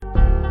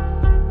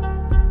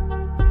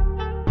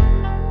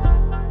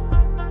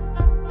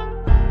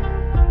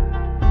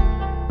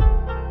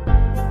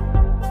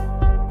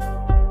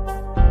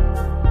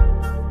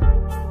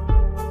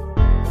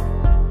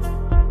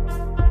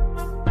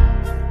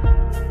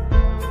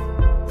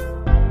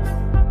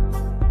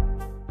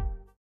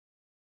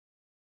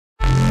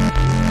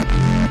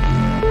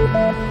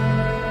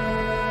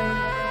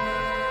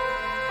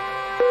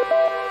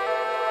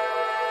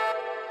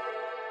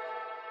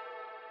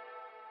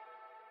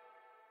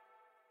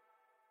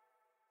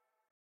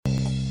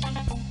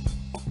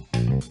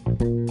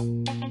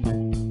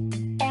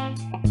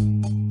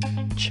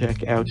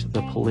Check out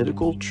the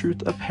Political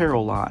Truth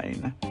apparel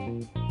line.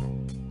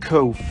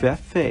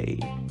 Kofefe.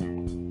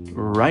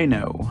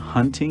 Rhino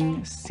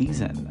hunting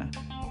season.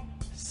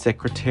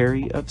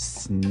 Secretary of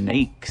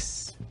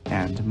Snakes.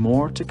 And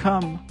more to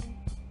come.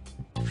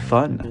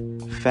 Fun,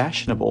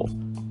 fashionable,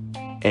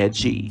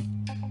 edgy,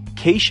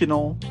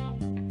 occasional.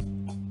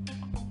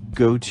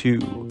 Go to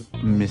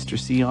Mr.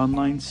 C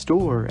Online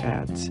Store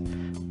at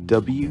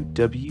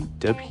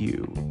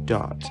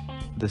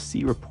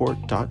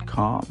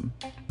www.thecreport.com.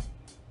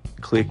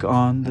 Click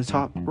on the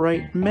top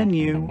right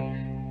menu.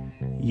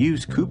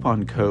 Use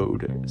coupon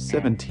code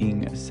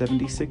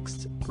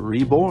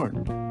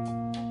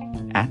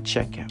 1776REBORN at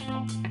checkout.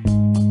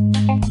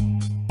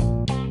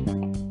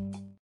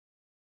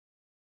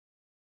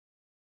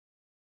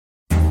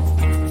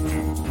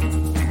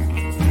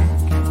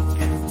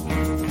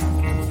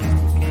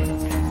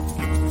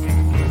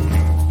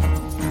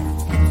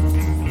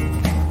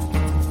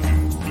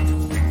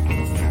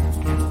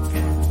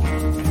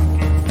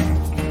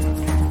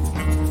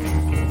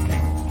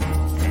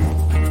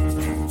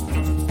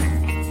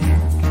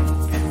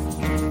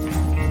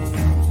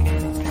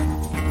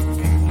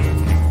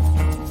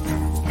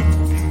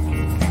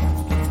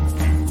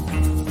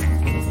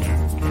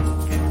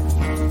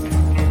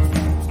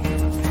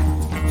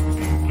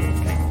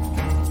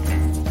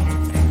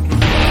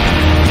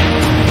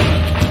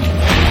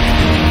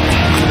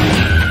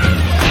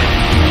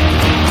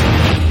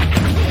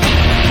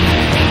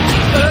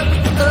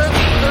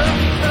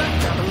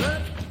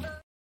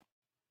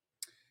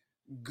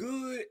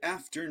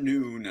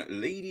 Afternoon,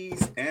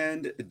 ladies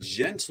and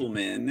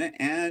gentlemen,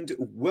 and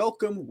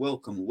welcome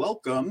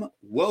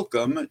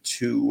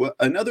to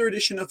another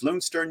edition of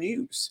Lonestar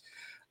News.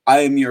 I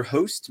am your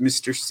host,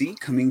 Mr. C,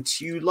 coming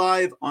to you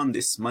live on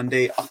this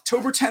Monday,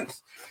 October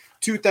 10th,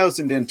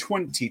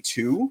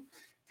 2022.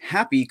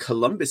 Happy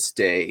Columbus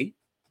Day,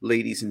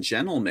 ladies and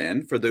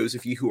gentlemen. For those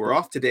of you who are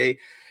off today,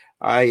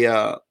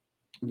 I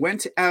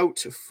went out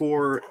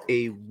for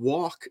a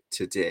walk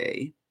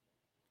today.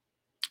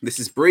 This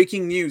is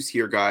breaking news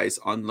here, guys,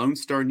 on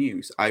Lonestar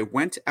News. I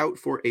went out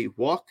for a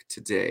walk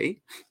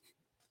today,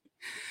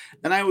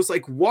 and I was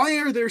like, why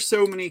are there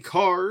so many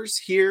cars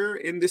here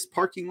in this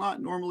parking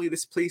lot? Normally,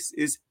 this place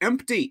is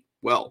empty.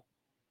 Well,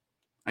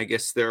 I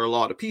guess there are a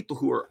lot of people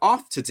who are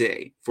off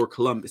today for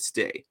Columbus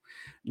Day.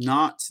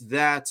 Not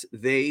that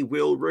they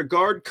will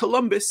regard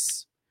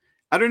Columbus.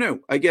 I don't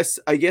know. I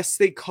guess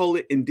they call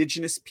it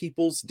Indigenous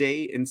Peoples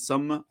Day in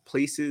some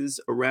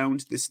places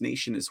around this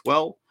nation as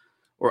well.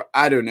 Or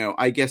I don't know,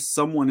 I guess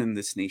someone in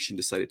this nation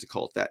decided to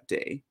call it that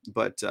day.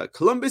 But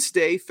Columbus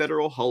Day,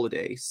 federal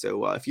holiday.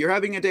 So if you're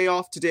having a day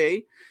off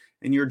today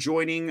and you're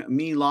joining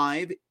me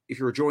live, if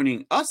you're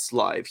joining us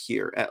live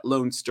here at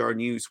Lonestar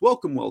News,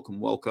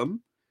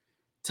 welcome.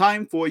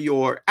 Time for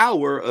your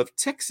hour of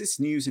Texas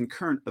news and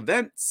current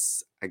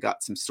events. I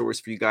got some stories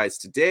for you guys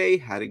today.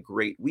 Had a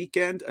great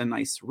weekend, a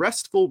nice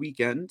restful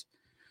weekend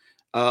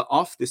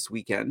off this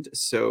weekend.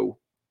 So,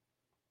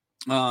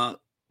 well,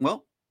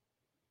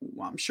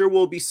 I'm sure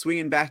we'll be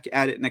swinging back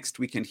at it next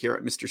weekend here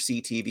at Mr.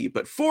 C TV.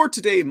 But for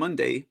today,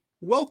 Monday,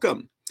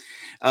 welcome.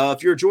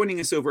 If you're joining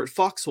us over at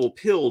Foxhole,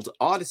 Pilled,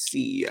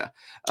 Odyssey,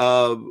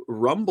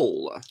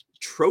 Rumble,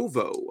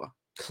 Trovo,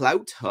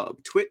 Clout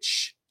Hub,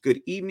 Twitch,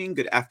 good evening,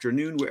 good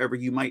afternoon, wherever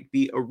you might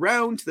be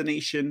around the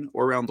nation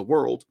or around the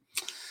world.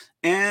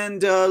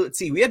 And let's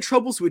see, we had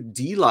troubles with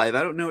DLive.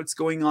 I don't know what's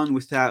going on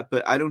with that,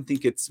 but I don't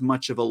think it's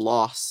much of a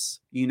loss,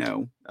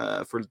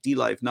 for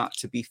DLive not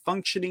to be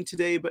functioning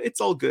today, but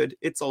it's all good.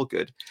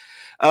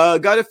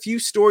 Got a few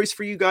stories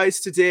for you guys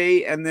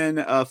today, and then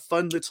a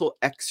fun little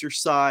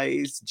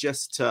exercise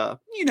just to,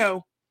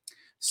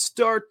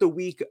 start the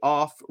week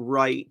off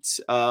right.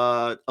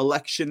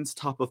 Elections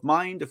top of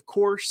mind, of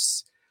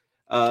course.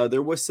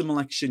 There was some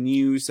election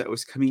news that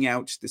was coming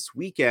out this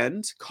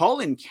weekend.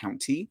 Collin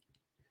County.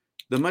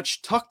 The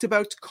much talked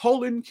about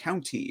Collin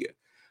County.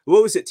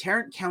 What was it?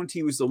 Tarrant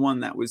County was the one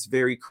that was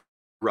very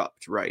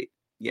corrupt, right?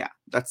 Yeah,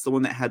 that's the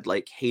one that had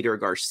like Hader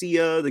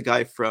Garcia, the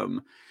guy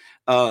from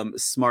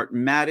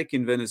Smartmatic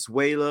in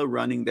Venezuela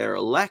running their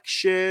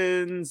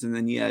elections. And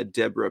then you had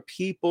Deborah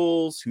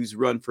Peoples, who's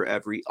run for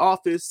every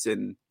office.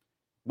 And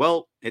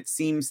well, it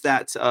seems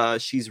that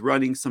she's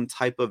running some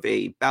type of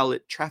a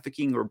ballot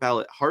trafficking or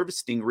ballot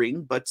harvesting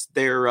ring, but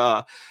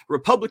their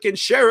Republican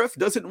sheriff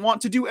doesn't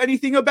want to do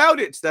anything about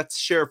it. That's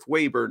Sheriff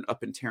Wayburn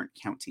up in Tarrant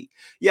County.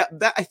 Yeah,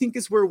 that I think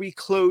is where we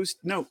closed.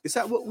 No, is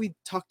that what we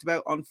talked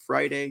about on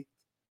Friday?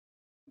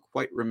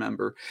 Quite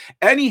remember.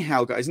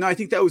 Anyhow, guys, no, I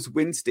think that was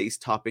Wednesday's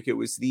topic. It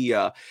was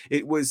the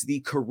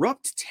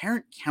corrupt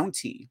Tarrant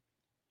County.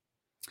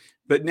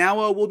 But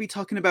now we'll be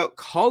talking about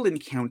Collin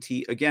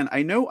County again.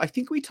 I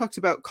think we talked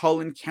about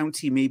Collin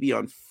County maybe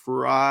on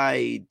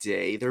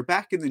Friday. They're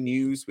back in the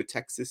news with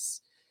Texas,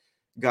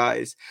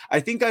 guys. I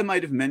think I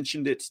might have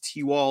mentioned it to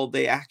you all.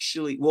 They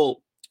actually,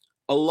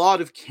 a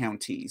lot of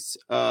counties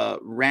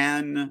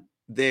ran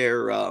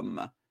their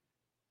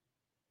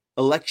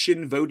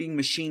election voting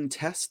machine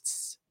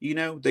tests.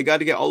 They got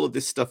to get all of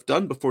this stuff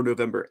done before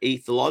November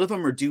 8th. A lot of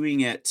them are doing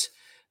it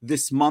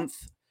this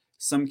month.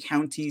 Some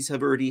counties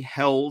have already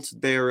held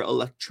their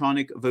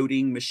electronic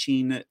voting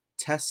machine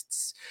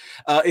tests.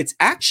 It's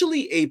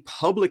actually a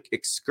public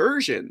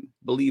excursion,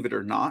 believe it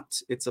or not.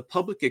 It's a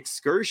public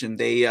excursion.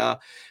 They have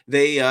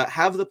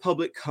the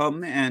public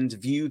come and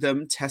view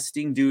them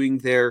testing, doing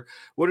their,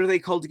 what are they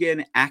called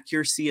again?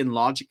 Accuracy and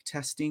logic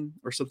testing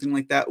or something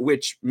like that,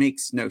 which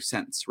makes no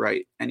sense,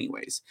 right?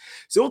 Anyways,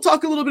 so we'll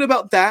talk a little bit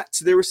about that.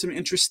 There were some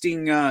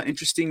interesting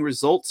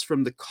results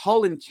from the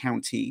Collin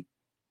County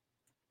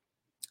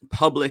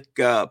public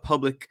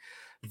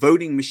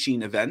voting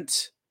machine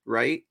event,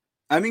 right?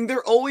 I mean,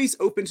 they're always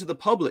open to the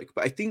public,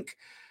 but I think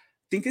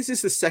this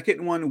is the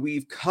second one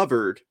we've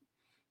covered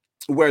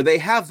where they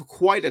have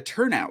quite a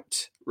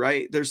turnout,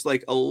 right? There's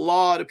like a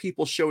lot of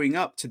people showing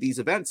up to these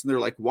events, and they're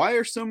like, why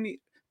are so many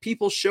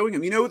people showing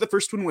them? The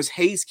first one was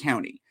Hays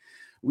County.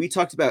 We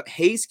talked about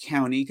Hays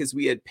County because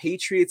we had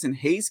patriots in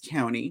Hays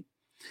County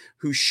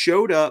who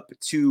showed up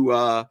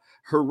to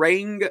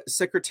harangue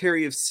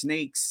Secretary of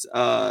Snakes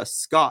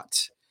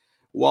Scott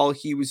while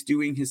he was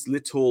doing his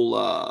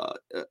little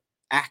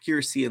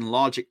accuracy and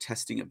logic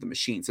testing of the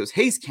machine. So it's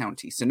Hays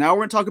County. So now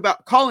we're going to talk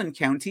about Collin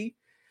County.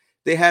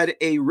 They had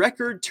a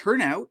record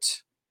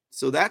turnout.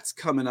 So that's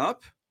coming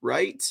up,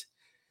 right?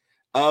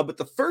 But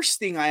the first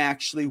thing I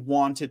actually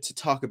wanted to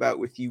talk about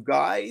with you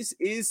guys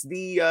is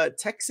the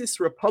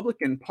Texas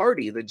Republican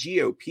Party, the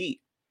GOP.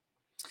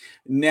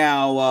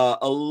 Now,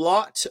 a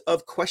lot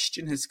of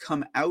question has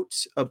come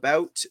out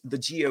about the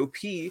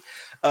GOP,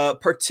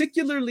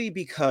 particularly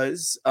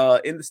because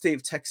in the state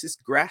of Texas,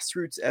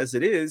 grassroots as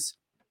it is,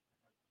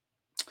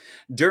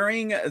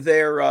 during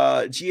their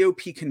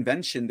GOP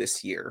convention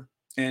this year,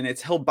 and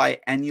it's held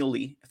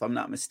biannually, if I'm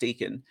not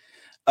mistaken,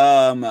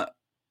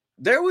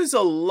 there was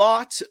a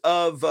lot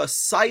of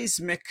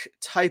seismic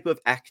type of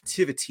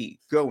activity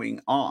going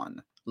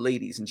on,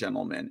 ladies and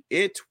gentlemen.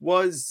 It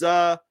was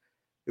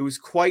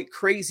quite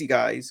crazy,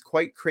 guys,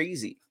 quite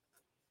crazy.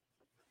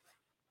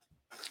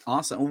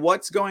 Awesome.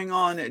 What's going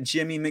on,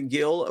 Jimmy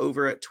McGill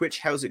over at Twitch?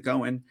 How's it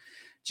going?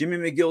 Jimmy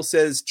McGill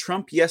says,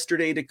 Trump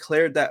yesterday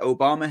declared that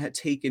Obama had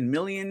taken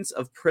millions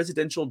of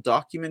presidential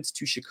documents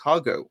to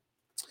Chicago.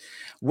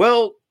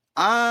 Well,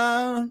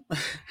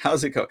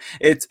 how's it go?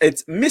 It's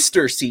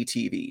Mr.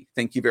 CTV.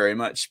 Thank you very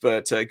much.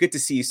 But good to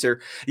see you,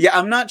 sir. Yeah,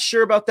 I'm not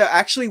sure about that.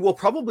 Actually, we'll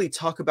probably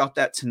talk about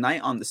that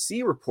tonight on the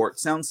C Report.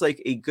 Sounds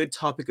like a good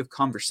topic of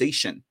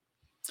conversation.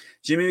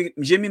 Jimmy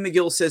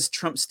McGill says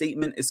Trump's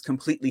statement is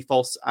completely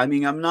false. I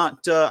mean, I'm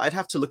not, I'd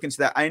have to look into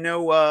that. I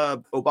know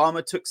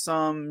Obama took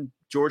some,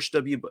 George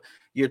W.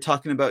 You're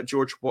talking about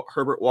George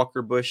Herbert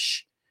Walker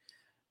Bush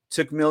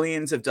took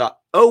millions of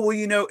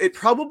it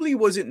probably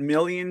wasn't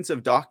millions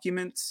of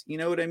documents, you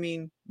know what I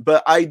mean?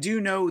 But I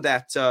do know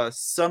that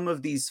some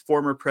of these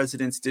former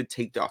presidents did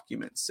take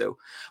documents. So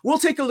we'll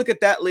take a look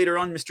at that later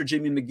on, Mr.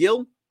 Jimmy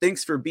McGill.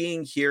 Thanks for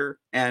being here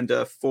and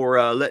for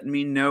letting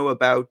me know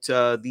about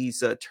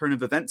these turn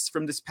of events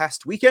from this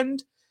past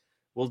weekend.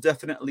 We'll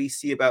definitely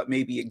see about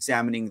maybe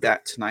examining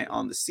that tonight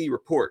on the C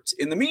Report.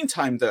 In the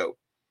meantime, though,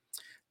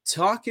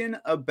 talking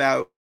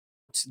about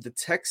the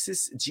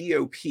Texas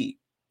GOP.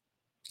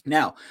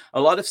 Now,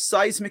 a lot of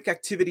seismic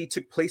activity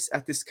took place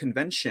at this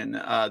convention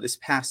this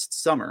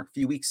past summer,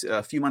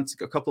 a few months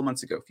ago,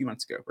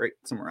 right?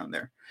 Somewhere around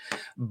there.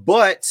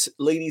 But,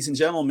 ladies and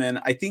gentlemen,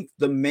 I think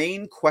the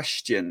main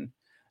question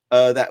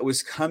that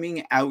was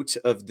coming out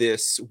of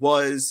this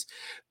was,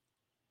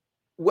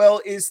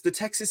 well, is the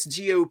Texas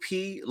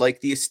GOP like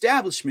the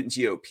establishment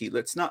GOP?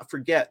 Let's not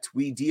forget,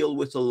 we deal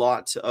with a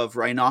lot of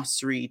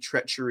rhinoceros,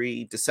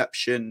 treachery,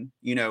 deception,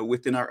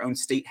 within our own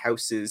state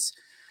houses,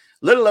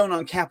 let alone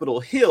on Capitol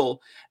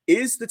Hill.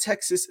 Is the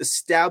Texas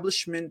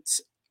establishment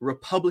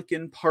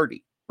Republican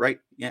Party, right?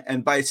 Yeah,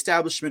 and by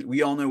establishment,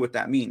 we all know what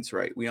that means,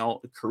 right? We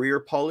all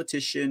career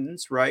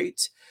politicians, right?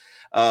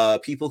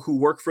 People who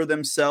work for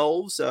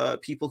themselves,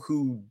 people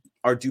who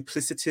are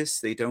duplicitous.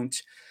 They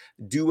don't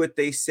do what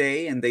they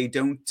say and they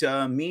don't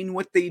mean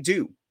what they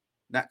do.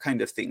 That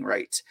kind of thing,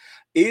 right?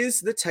 Is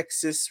the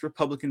Texas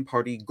Republican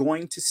Party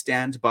going to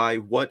stand by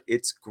what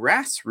its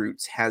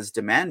grassroots has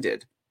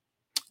demanded?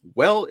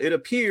 Well, it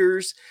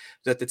appears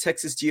that the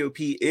Texas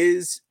GOP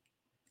is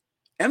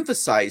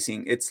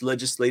emphasizing its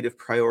legislative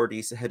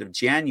priorities ahead of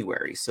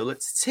January. So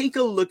let's take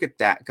a look at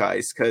that,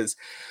 guys, because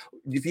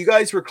if you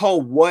guys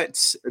recall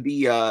what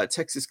the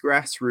Texas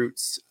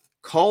grassroots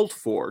called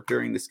for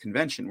during this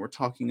convention, we're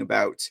talking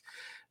about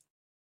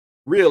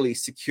really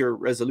secure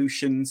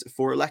resolutions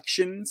for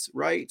elections,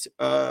 right?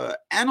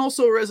 And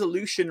also a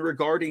resolution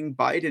regarding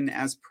Biden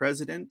as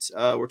president.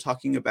 We're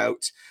talking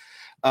about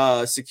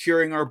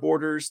securing our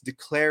borders,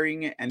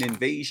 declaring an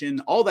invasion,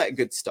 all that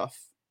good stuff.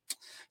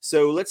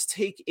 So let's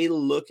take a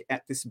look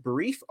at this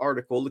brief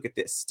article. Look at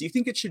this. Do you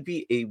think it should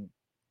be a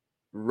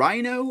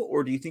rhino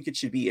or do you think it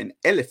should be an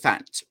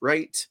elephant,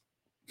 right?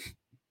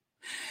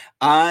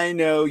 I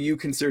know you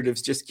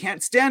conservatives just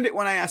can't stand it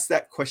when I ask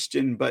that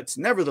question, but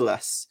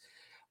nevertheless,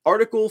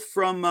 Article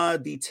from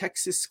the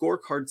Texas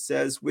Scorecard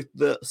says, with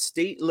the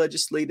state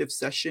legislative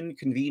session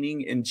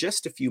convening in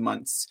just a few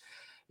months,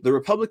 the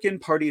Republican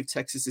Party of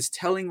Texas is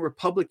telling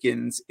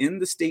Republicans in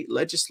the state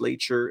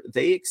legislature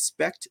they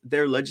expect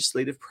their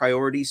legislative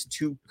priorities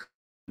to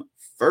come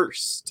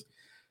first.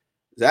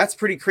 That's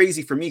pretty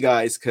crazy for me,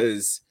 guys,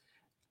 because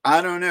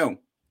I don't know.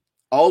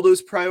 All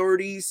those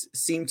priorities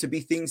seem to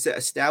be things that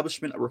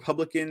establishment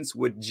Republicans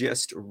would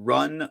just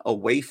run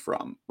away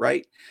from,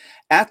 right?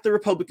 At the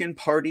Republican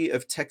Party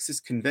of Texas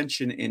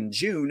convention in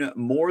June,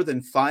 more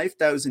than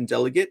 5,000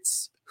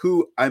 delegates,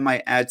 who I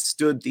might add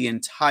stood the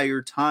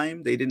entire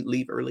time, they didn't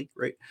leave early,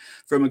 right,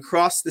 from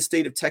across the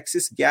state of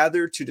Texas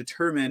gathered to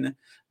determine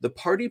the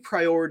party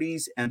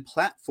priorities and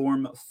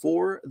platform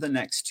for the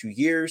next 2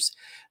 years.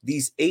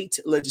 These 8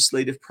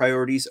 legislative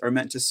priorities are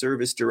meant to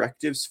serve as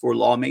directives for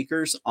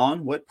lawmakers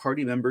on what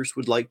party members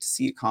would like to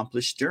see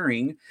accomplished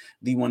during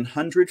the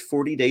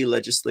 140-day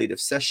legislative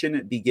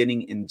session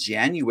beginning in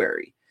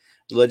January.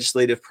 The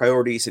legislative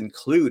priorities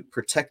include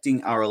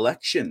protecting our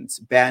elections,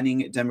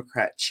 banning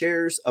Democrat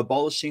chairs,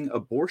 abolishing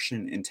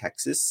abortion in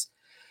Texas,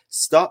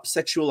 stop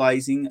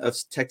sexualizing of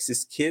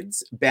Texas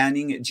kids,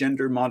 banning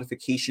gender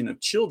modification of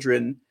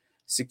children,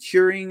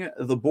 securing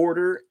the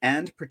border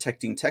and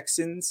protecting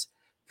Texans,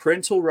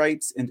 parental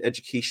rights and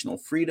educational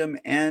freedom,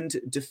 and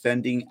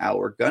defending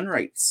our gun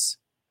rights.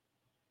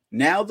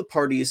 Now the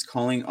party is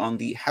calling on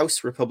the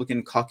House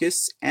Republican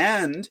Caucus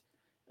and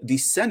the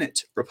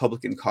Senate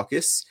Republican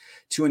Caucus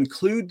to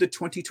include the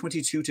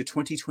 2022 to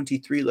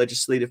 2023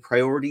 legislative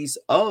priorities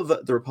of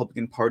the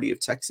Republican Party of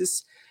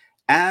Texas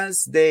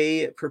as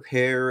they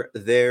prepare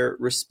their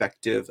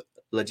respective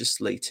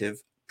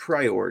legislative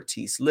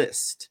priorities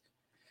list.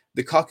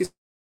 The caucus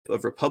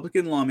of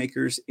Republican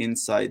lawmakers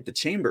inside the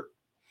chamber.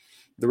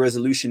 The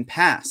resolution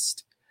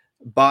passed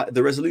by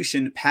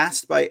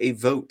a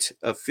vote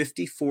of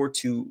 58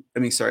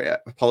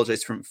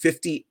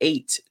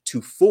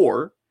 to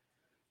 4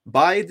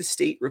 by the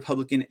State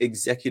Republican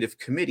Executive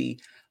Committee,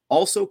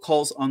 also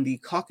calls on the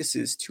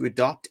caucuses to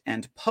adopt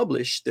and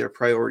publish their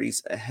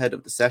priorities ahead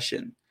of the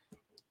session.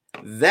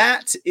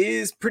 That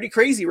is pretty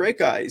crazy, right,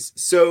 guys?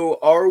 So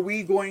are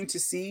we going to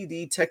see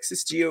the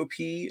Texas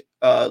GOP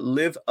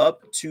live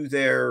up to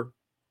their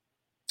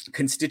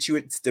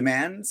constituents'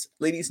 demands,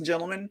 ladies and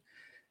gentlemen?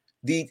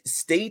 The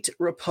State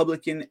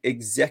Republican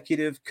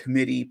Executive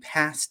Committee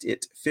passed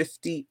it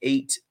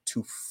 58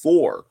 to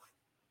 4.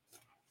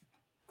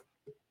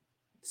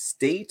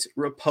 State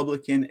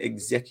Republican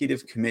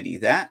Executive Committee.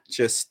 That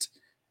just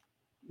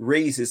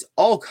raises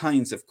all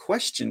kinds of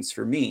questions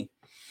for me.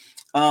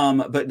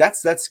 But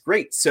that's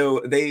great. So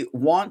they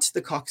want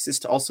the caucuses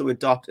to also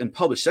adopt and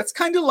publish. That's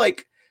kind of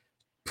like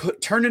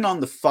turning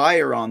on the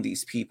fire on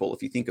these people,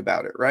 if you think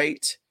about it,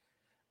 right?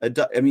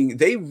 I mean,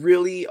 they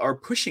really are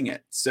pushing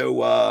it.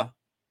 So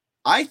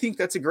I think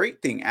that's a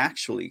great thing,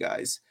 actually,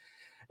 guys.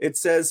 It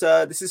says,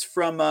 this is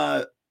from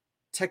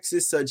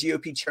Texas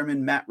GOP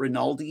Chairman Matt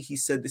Rinaldi. He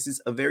said, this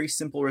is a very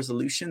simple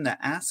resolution that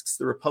asks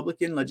the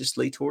Republican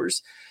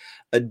legislators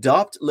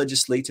adopt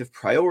legislative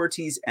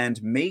priorities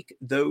and make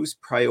those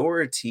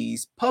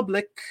priorities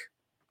public.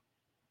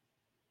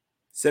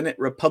 Senate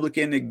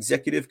Republican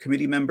Executive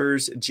Committee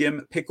members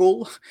Jim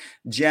Pickle,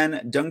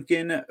 Jen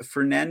Duncan,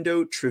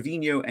 Fernando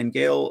Trevino, and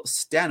Gail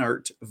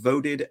Stannart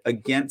voted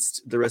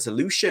against the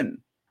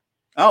resolution.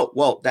 Oh,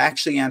 well, that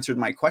actually answered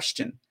my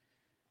question.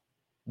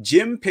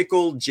 Jim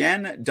Pickle,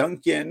 Jen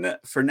Duncan,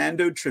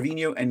 Fernando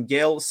Trevino, and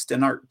Gail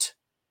Stannart.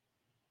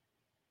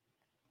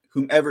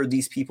 Whomever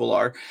these people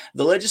are.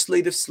 The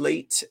legislature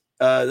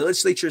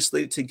is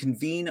slated to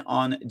convene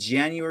on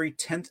January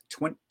 10th,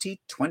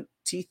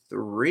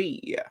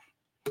 2023.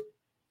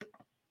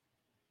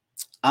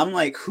 I'm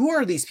like, who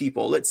are these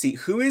people? Let's see.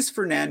 Who is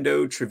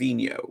Fernando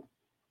Trevino?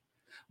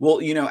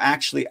 Well, you know,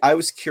 actually, I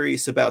was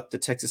curious about the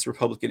Texas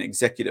Republican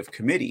Executive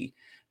Committee,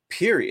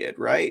 period,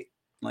 right?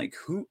 Like,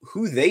 who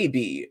they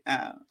be?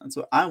 That's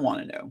what I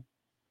want to know.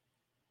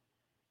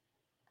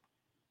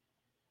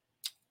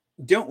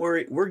 Don't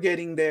worry, we're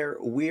getting there.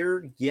 We're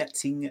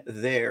getting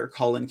there.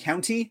 Collin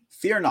County,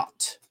 fear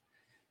not.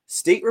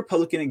 State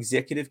Republican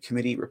Executive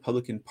Committee,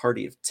 Republican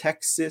Party of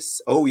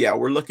Texas. Oh, yeah,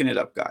 we're looking it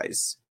up,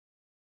 guys.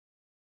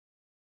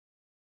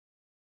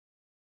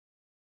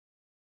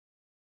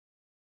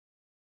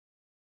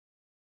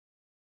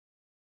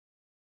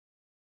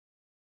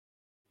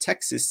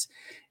 Texas,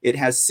 it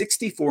has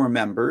 64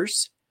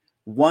 members,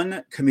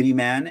 1 committee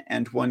man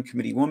and 1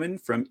 committee woman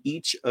from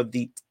each of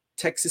the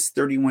Texas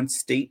 31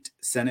 state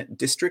Senate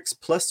districts,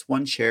 plus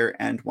 1 chair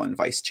and 1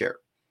 vice chair.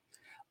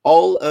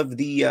 All of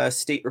the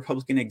state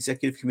Republican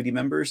Executive Committee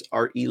members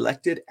are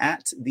elected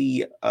at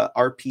the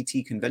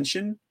RPT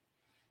convention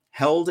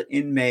held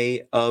in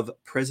May of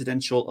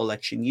presidential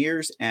election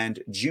years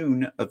and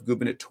June of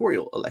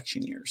gubernatorial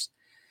election years.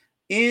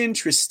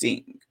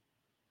 Interesting.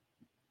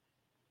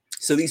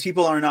 So these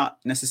people are not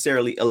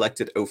necessarily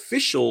elected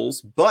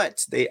officials,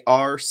 but they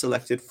are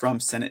selected from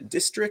Senate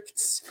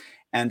districts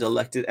and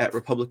elected at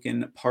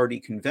Republican Party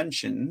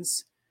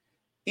conventions.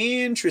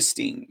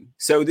 Interesting.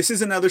 So this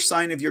is another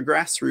sign of your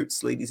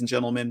grassroots, ladies and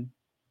gentlemen.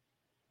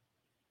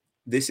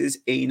 This is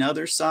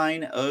another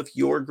sign of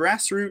your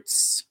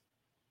grassroots.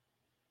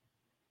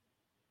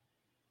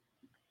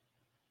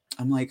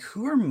 I'm like,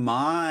 who are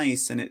my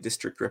Senate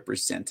district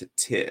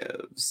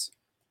representatives?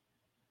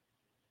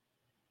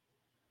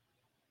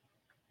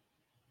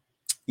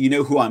 You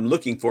know who I'm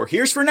looking for.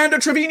 Here's Fernando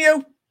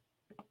Trevino.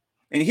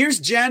 And here's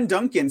Jan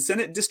Duncan,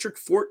 Senate District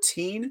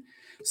 14.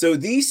 So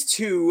these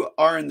two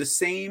are in the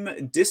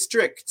same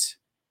district.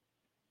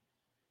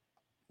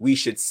 We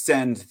should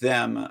send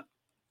them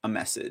a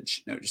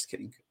message. No, just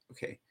kidding.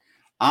 Okay.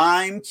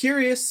 I'm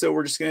curious, so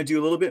we're just going to do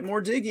a little bit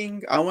more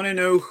digging. I want to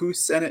know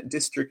whose Senate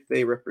district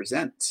they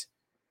represent.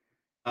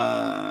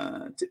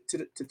 Senator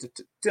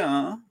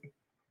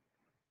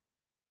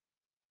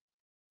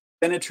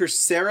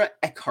Sarah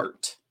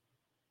Eckhart.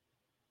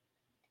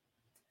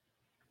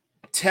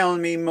 Tell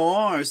me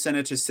more,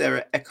 Senator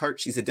Sarah Eckhart.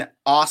 She's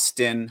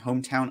Austin,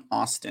 hometown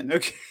Austin.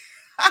 Okay.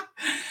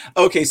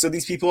 Okay, so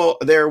these people,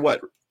 they're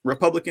what?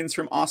 Republicans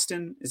from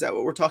Austin? Is that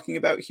what we're talking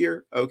about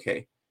here?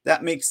 Okay,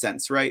 that makes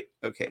sense, right?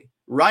 Okay.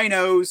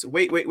 Rhinos.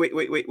 Wait,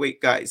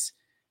 guys.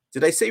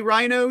 Did I say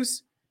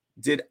rhinos?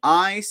 Did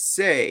I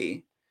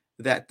say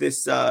that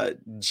this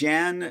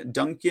Jan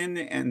Duncan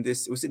and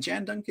this, was it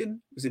Jan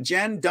Duncan? Was it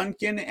Jan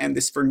Duncan and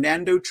this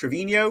Fernando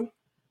Trevino?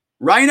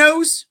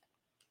 Rhinos?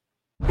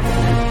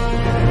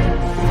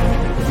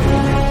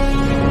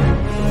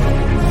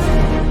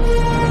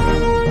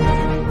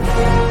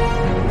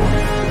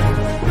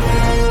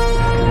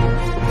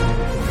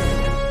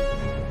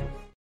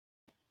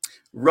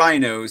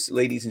 Rhinos,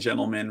 ladies and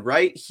gentlemen,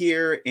 right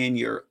here in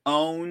your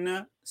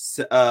own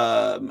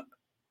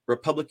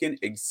Republican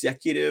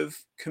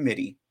Executive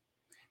Committee.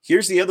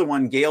 Here's the other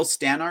one, Gail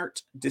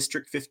Stannart,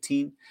 District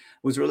 15.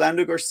 Was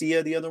Rolando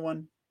Garcia the other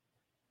one?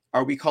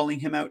 Are we calling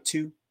him out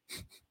too?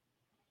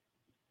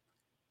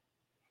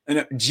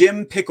 No,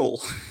 Jim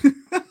Pickle.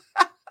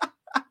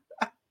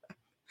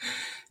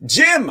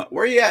 Jim,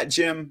 where are you at,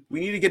 Jim?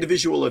 We need to get a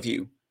visual of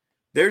you.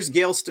 There's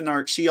Gail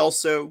Stannart. She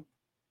also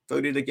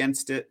voted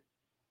against it.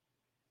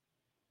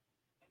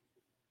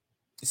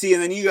 See,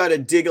 and then you got to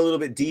dig a little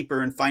bit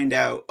deeper and find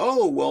out,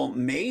 oh, well,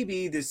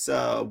 maybe this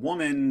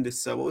woman,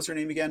 this, what was her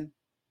name again?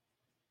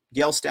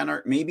 Gail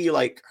Stannart, maybe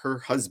like her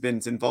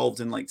husband's involved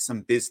in like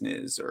some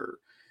business, or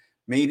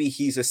maybe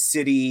he's a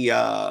city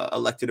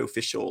elected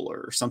official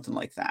or something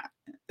like that.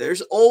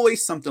 There's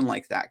always something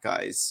like that,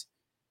 guys.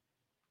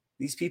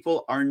 These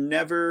people are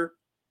never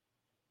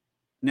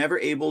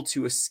able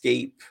to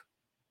escape,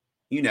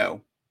 you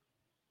know,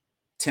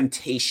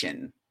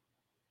 temptation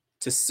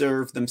to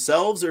serve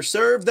themselves or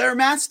serve their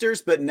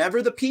masters, but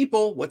never the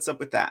people. What's up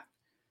with that?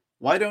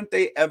 Why don't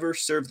they ever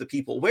serve the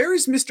people? Where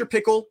is Mr.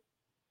 Pickle?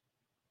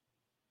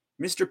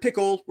 Mr.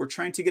 Pickle, we're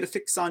trying to get a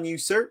fix on you,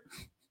 sir.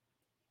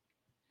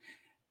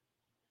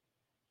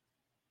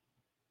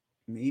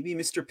 Maybe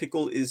Mr.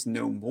 Pickle is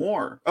no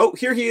more. Oh,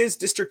 here he is,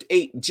 District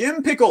 8,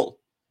 Jim Pickle.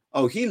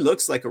 Oh, he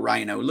looks like a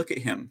rhino. Look at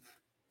him.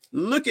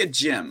 Look at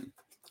Jim.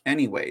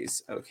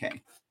 Anyways,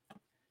 okay.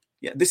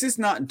 Yeah, this is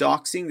not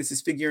doxing. This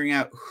is figuring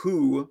out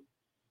who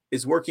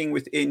is working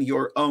within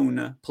your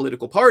own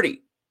political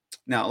party.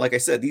 Now, like I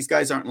said, these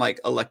guys aren't like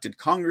elected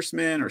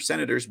congressmen or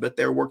senators, but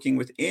they're working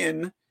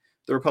within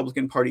the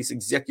Republican Party's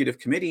executive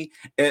committee.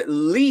 At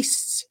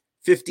least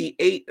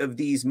 58 of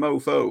these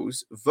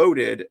mofos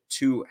voted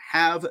to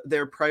have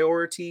their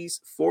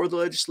priorities for the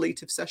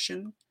legislative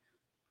session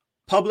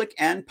public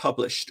and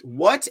published.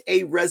 What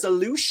a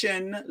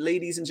resolution,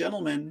 ladies and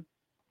gentlemen.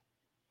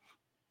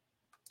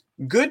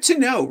 Good to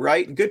know,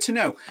 right? Good to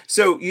know.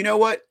 So, you know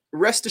what?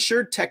 Rest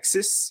assured,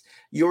 Texas,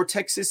 your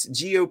Texas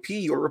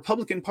GOP, your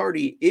Republican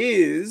Party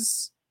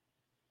is,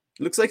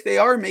 looks like they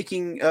are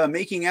making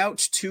out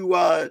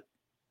to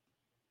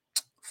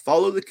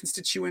follow the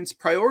constituents'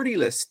 priority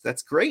list.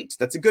 That's great.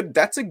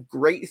 That's a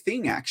great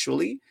thing,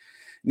 actually.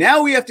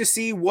 Now we have to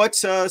see what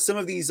some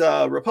of these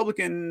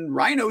Republican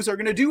rhinos are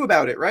going to do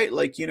about it, right?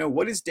 Like, you know,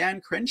 what is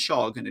Dan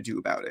Crenshaw going to do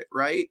about it,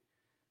 right?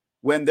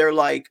 When they're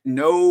like,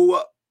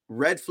 no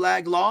red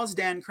flag laws,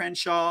 Dan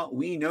Crenshaw.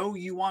 We know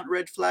you want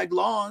red flag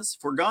laws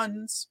for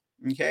guns.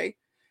 Okay.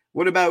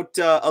 What about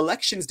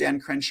elections, Dan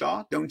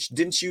Crenshaw?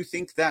 Didn't you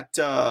think that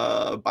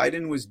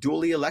Biden was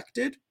duly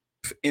elected?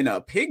 In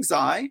a pig's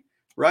eye,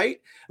 right?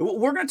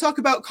 We're going to talk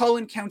about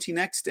Collin County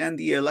next and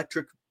the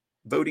electric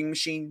voting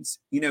machines,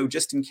 you know,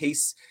 just in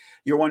case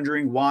you're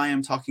wondering why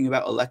I'm talking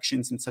about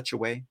elections in such a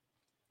way,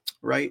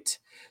 right?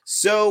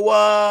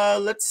 So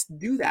let's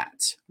do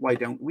that. Why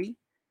don't we?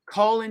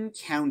 Collin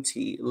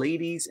County,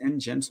 ladies and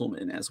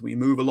gentlemen, as we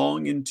move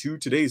along into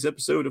today's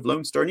episode of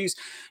Lonestar News,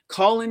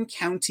 Collin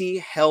County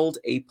held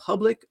a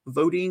public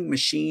voting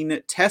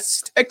machine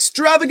test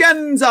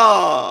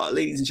extravaganza,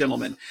 ladies and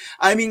gentlemen.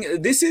 I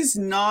mean, this is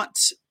not,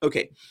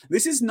 okay,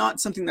 this is not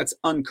something that's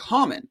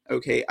uncommon,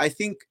 okay? I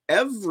think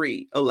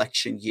every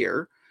election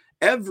year,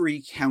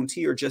 every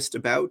county or just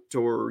about,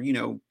 or, you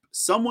know,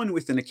 someone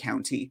within a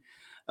county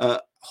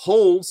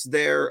holds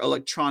their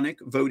electronic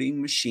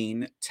voting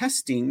machine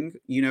testing,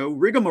 you know,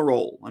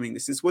 rigmarole. I mean,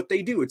 this is what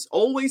they do. It's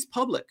always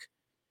public.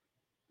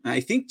 And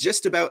I think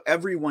just about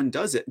everyone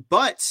does it.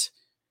 But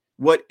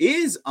What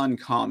is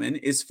uncommon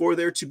is for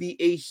there to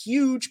be a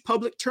huge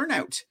public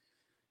turnout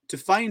to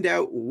find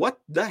out what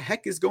the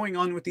heck is going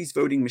on with these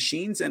voting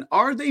machines and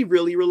are they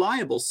really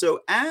reliable. So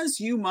as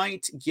you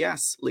might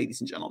guess,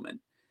 ladies and gentlemen,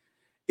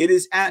 it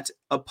is at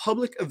a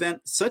public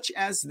event such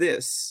as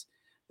this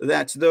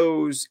that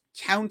those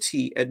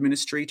county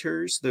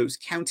administrators, those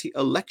county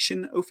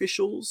election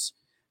officials,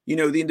 you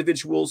know, the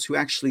individuals who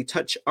actually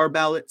touch our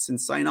ballots and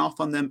sign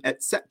off on them,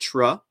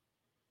 etc.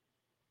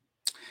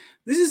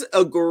 This is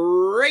a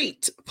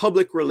great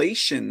public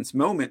relations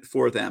moment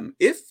for them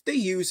if they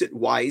use it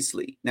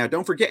wisely. Now,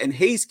 don't forget, in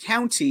Hays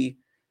County,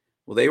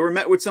 well, they were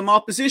met with some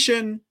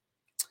opposition.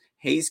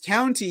 Hays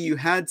County, you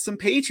had some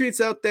patriots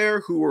out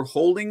there who were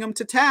holding them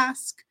to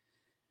task.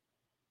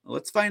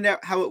 Let's find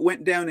out how it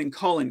went down in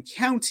Collin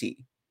County.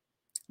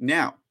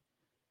 Now,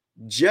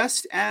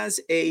 just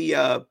as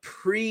a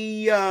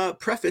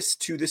preface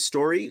to this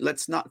story,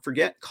 let's not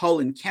forget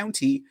Collin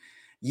County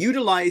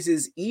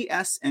utilizes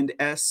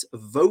ES&S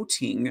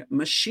voting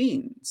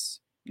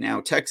machines.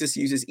 Now, Texas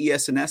uses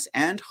ES&S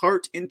and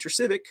Hart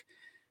Intercivic.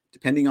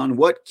 Depending on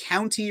what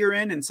county you're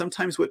in and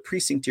sometimes what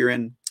precinct you're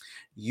in,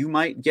 you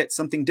might get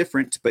something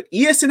different. But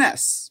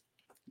ES&S,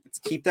 let's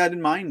keep that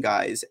in mind,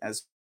 guys,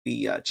 as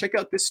we check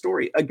out this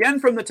story. Again,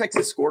 from the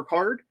Texas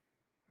Scorecard,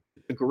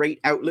 a great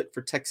outlet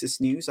for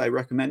Texas news. I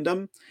recommend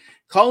them.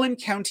 Collin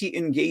County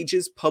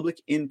engages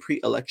public in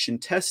pre-election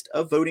test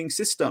of voting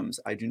systems.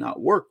 I do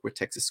not work with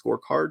Texas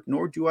Scorecard,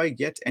 nor do I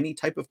get any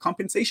type of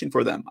compensation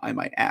for them, I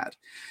might add.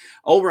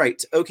 All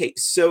right. Okay.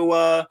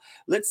 So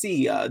let's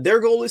see. Their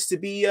goal is to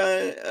be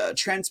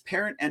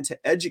transparent and to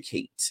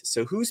educate.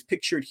 So who's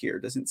pictured here?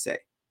 Doesn't say.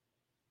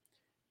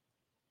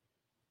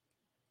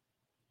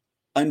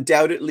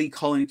 Undoubtedly,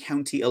 Collin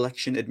County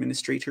election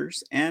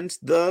administrators and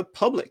the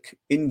public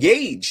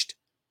engaged.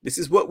 This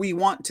is what we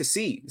want to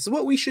see. This is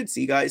what we should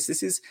see, guys.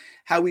 This is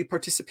how we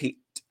participate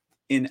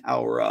in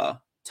our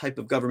type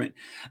of government.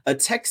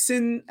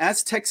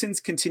 As Texans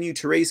continue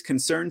to raise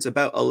concerns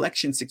about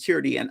election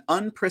security, an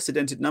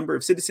unprecedented number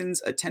of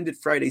citizens attended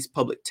Friday's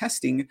public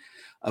testing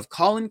of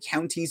Collin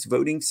County's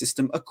voting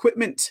system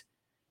equipment.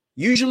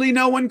 Usually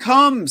no one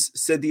comes,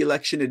 said the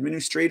election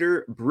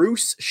administrator,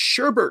 Bruce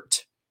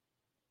Sherbert.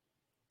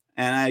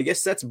 And I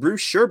guess that's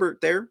Bruce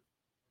Sherbert there.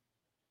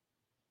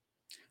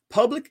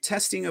 Public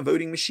testing of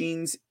voting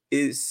machines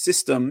is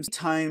systems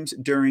times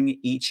during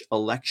each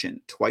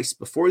election, twice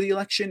before the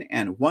election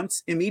and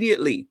once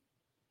immediately.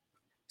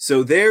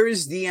 So there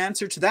is the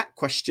answer to that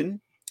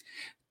question.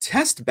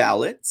 Test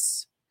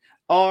ballots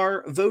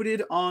are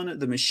voted on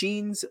the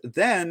machines.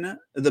 Then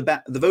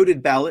the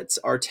voted ballots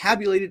are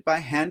tabulated by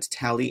hand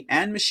tally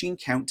and machine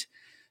count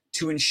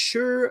to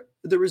ensure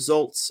the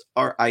results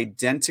are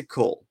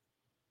identical.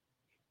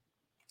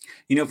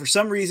 You know, for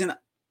some reason,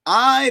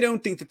 I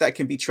don't think that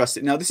can be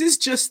trusted. Now, this is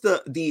just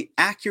the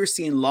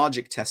accuracy and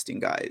logic testing,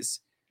 guys.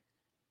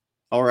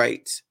 All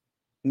right.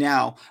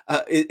 Now,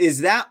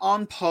 is that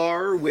on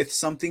par with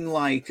something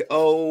like,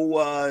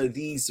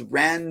 these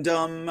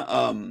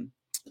random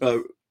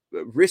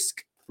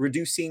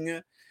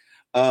risk-reducing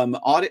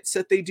audits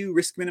that they do,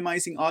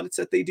 risk-minimizing audits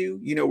that they do,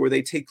 you know, where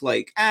they take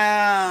like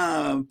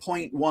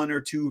 0.1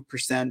 or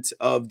 2%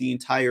 of the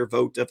entire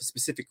vote of a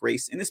specific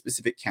race in a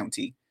specific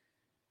county.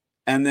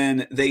 And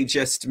then they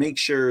just make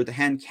sure the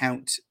hand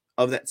count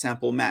of that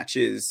sample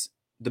matches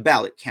the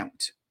ballot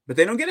count. But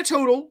they don't get a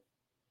total.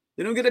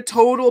 They don't get a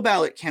total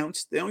ballot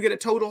count. They don't get a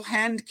total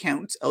hand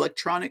count,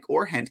 electronic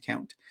or hand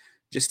count.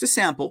 Just a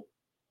sample,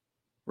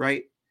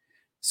 right?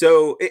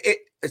 So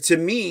to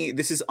me,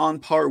 this is on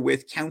par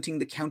with counting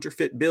the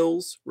counterfeit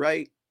bills,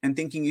 right? And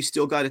thinking you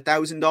still got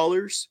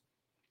 $1,000.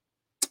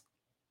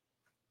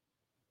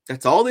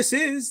 That's all this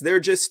is. They're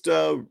just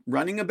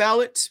running a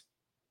ballot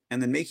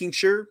and then making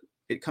sure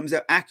it comes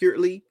out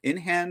accurately in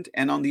hand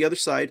and on the other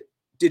side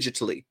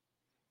digitally.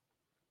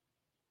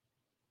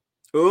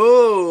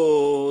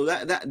 Oh,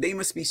 that they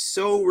must be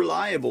so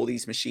reliable,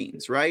 these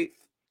machines, right?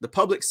 The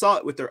public saw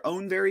it with their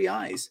own very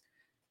eyes.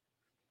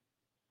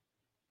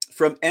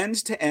 From end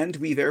to end,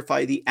 we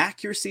verify the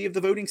accuracy of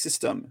the voting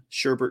system,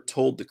 Sherbert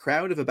told the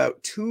crowd of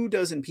about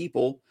 24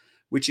 people,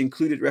 which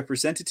included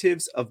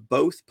representatives of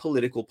both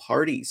political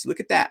parties. Look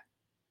at that.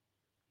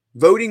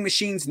 Voting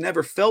machines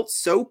never felt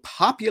so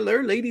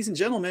popular, ladies and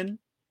gentlemen.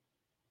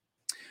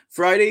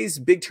 Friday's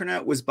big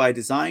turnout was by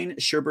design.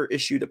 Sherbert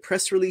issued a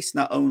press release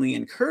not only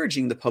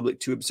encouraging the public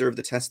to observe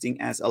the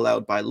testing as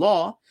allowed by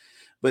law,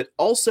 but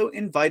also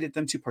invited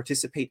them to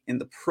participate in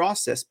the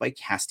process by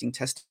casting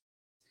tests.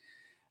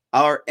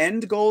 Our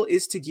end goal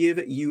is to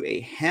give you a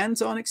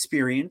hands-on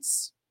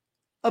experience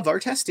of our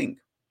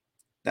testing.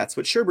 That's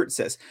what Sherbert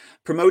says.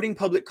 Promoting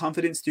public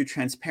confidence through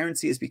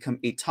transparency has become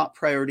a top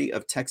priority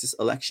of Texas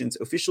elections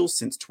officials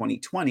since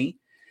 2020.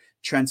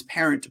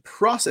 Transparent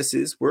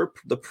processes were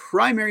the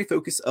primary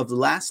focus of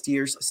last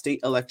year's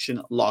state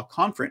election law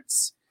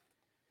conference.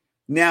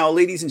 Now,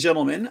 ladies and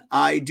gentlemen,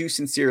 I do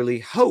sincerely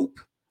hope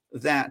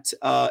that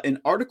an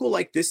article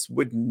like this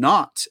would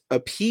not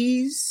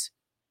appease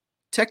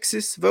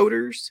Texas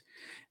voters,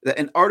 that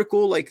an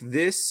article like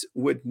this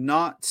would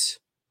not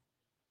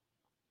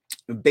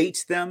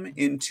bait them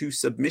into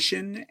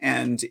submission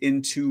and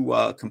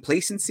into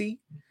complacency.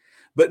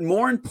 But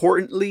more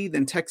importantly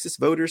than Texas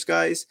voters,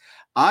 guys,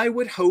 I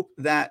would hope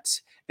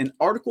that an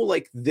article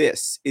like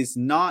this is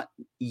not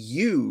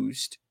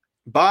used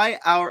by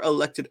our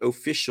elected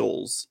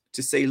officials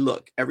to say,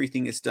 look,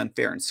 everything is done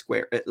fair and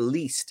square. At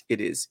least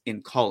it is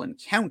in Collin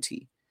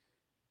County.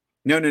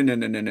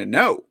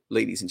 No,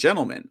 ladies and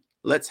gentlemen.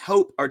 Let's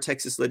hope our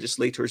Texas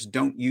legislators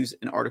don't use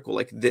an article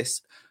like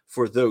this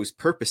for those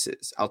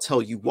purposes. I'll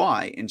tell you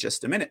why in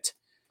just a minute.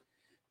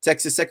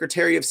 Texas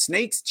Secretary of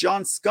Snakes,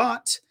 John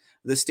Scott,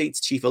 the state's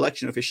chief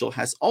election official,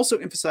 has also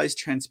emphasized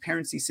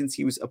transparency since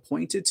he was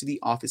appointed to the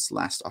office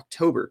last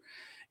October.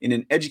 In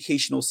an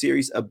educational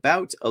series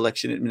about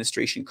election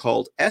administration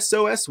called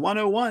SOS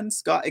 101,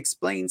 Scott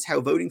explains how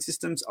voting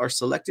systems are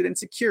selected and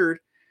secured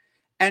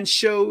and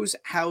shows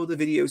how the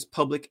video's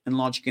public and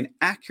logic and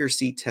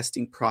accuracy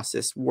testing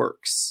process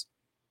works.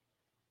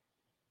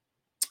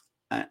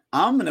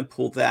 I'm going to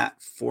pull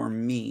that for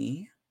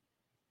me.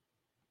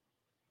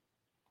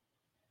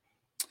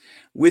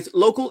 With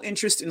local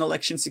interest in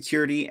election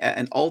security at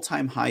an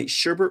all-time high,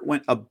 Sherbert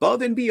went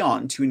above and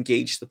beyond to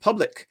engage the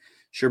public.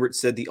 Sherbert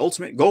said the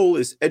ultimate goal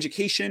is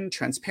education,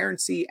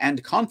 transparency,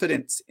 and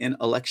confidence in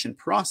election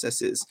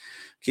processes.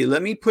 Okay,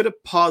 let me put a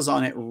pause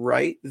on it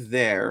right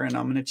there, and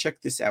I'm going to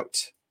check this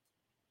out.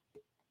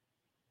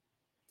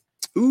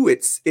 Ooh,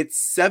 it's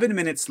 7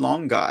 minutes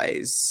long,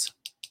 guys.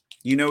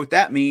 You know what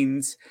that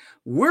means?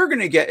 We're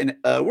gonna get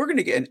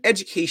an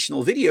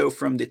educational video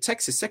from the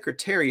Texas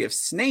Secretary of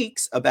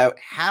Snakes about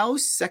how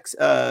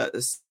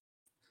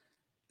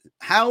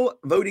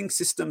voting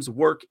systems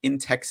work in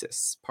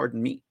Texas.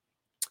 Pardon me.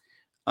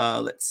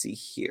 Let's see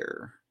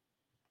here.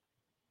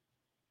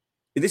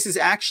 This is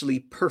actually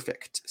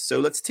perfect. So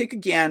let's take a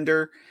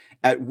gander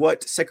at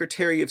what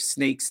Secretary of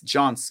Snakes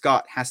John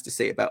Scott has to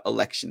say about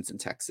elections in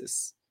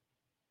Texas.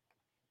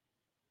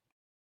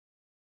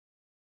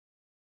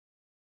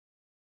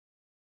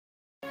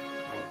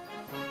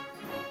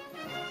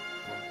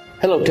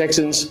 Hello,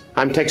 Texans.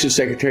 I'm Texas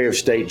Secretary of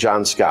State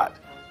John Scott.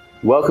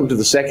 Welcome to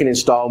the second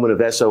installment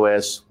of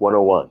SOS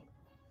 101.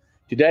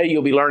 Today,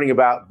 you'll be learning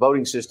about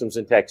voting systems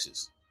in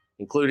Texas,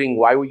 including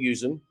why we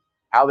use them,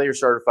 how they are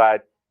certified,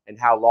 and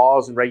how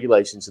laws and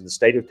regulations in the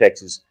state of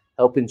Texas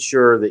help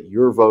ensure that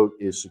your vote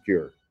is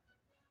secure.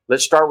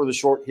 Let's start with a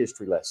short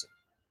history lesson.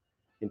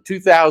 In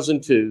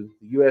 2002,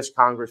 the U.S.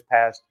 Congress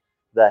passed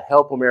the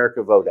Help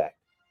America Vote Act,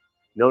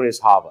 known as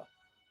HAVA,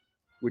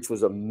 which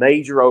was a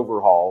major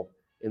overhaul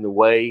in the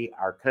way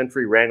our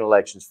country ran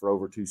elections for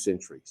over 2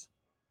 centuries.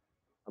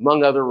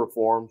 Among other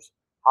reforms,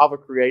 HAVA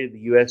created the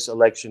U.S.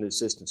 Election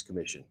Assistance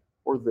Commission,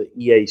 or the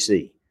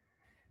EAC.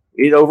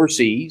 It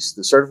oversees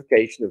the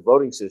certification of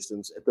voting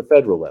systems at the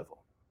federal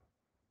level.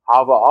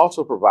 HAVA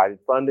also provided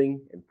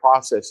funding and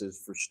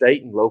processes for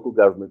state and local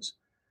governments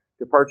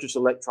to purchase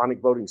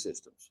electronic voting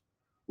systems,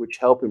 which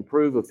help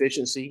improve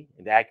efficiency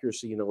and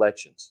accuracy in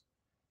elections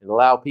and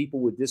allow people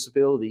with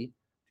disability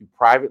to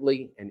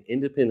privately and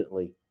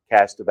independently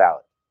cast a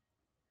ballot.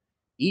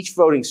 Each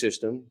voting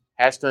system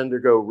has to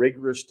undergo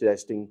rigorous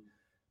testing,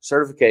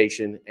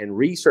 certification, and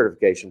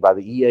recertification by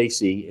the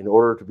EAC in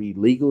order to be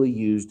legally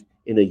used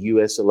in a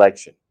U.S.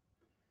 election.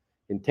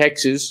 In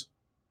Texas,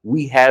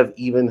 we have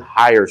even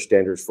higher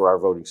standards for our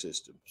voting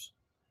systems,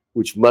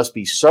 which must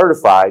be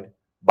certified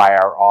by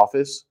our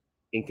office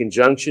in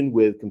conjunction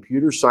with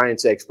computer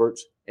science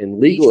experts and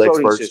legal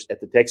experts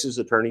at the Texas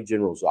Attorney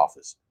General's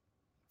office.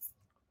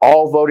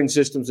 All voting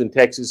systems in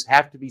Texas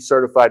have to be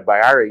certified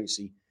by our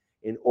agency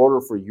in order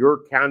for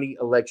your county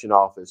election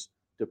office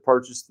to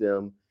purchase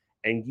them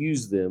and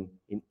use them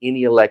in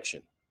any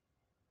election.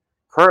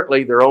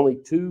 Currently, there are only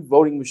 2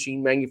 voting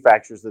machine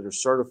manufacturers that are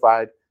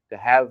certified to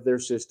have their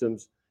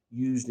systems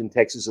used in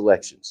Texas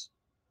elections.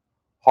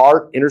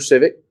 Hart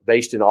Intercivic,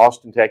 based in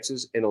Austin,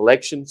 Texas, and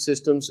Election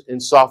Systems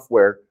and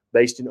Software,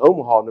 based in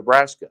Omaha,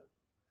 Nebraska.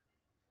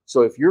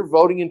 So if you're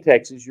voting in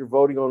Texas, you're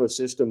voting on a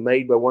system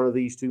made by one of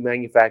these 2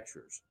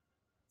 manufacturers.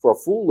 For a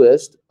full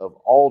list of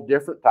all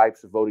different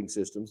types of voting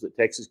systems that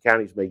Texas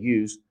counties may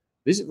use,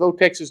 visit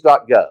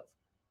votetexas.gov.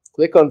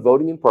 Click on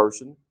Voting in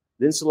Person,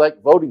 then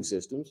select Voting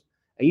Systems,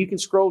 and you can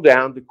scroll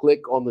down to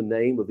click on the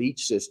name of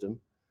each system,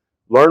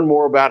 learn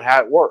more about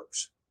how it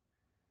works.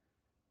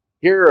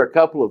 Here are a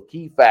couple of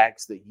key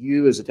facts that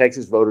you as a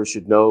Texas voter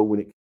should know when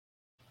it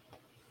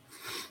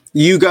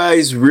You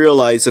guys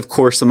realize, of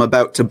course, I'm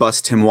about to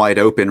bust him wide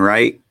open,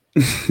 right?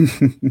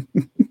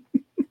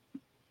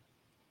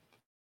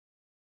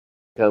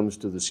 comes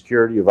to the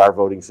security of our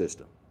voting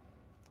system.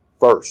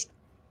 First,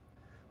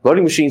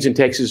 voting machines in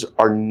Texas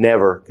are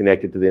never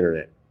connected to the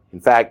internet. In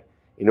fact,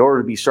 in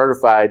order to be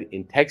certified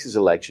in Texas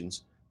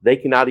elections, they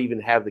cannot even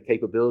have the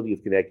capability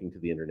of connecting to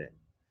the internet.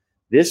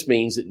 This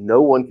means that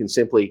no one can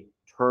simply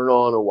turn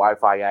on a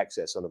Wi-Fi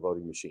access on a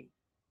voting machine.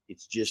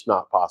 It's just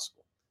not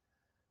possible.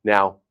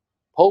 Now,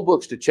 poll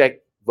books to check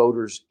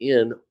voters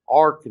in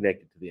are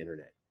connected to the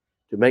internet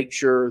to make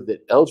sure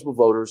that eligible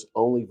voters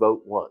only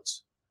vote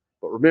once.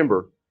 But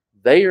remember,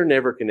 they are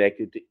never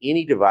connected to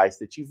any device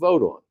that you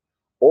vote on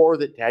or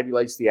that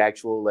tabulates the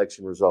actual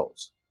election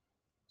results.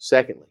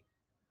 Secondly,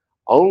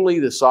 only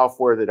the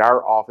software that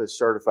our office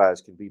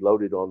certifies can be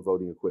loaded on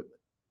voting equipment.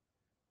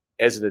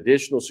 As an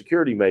additional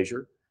security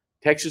measure,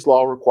 Texas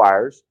law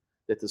requires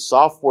that the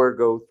software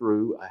go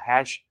through a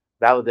hash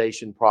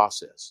validation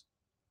process,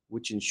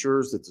 which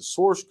ensures that the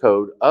source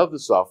code of the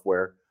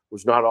software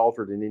was not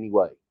altered in any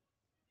way.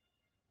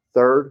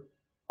 Third,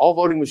 all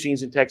voting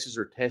machines in Texas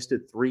are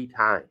tested 3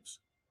 times,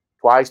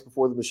 twice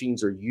before the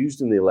machines are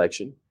used in the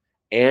election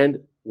and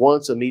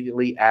once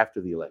immediately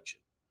after the election.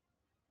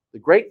 The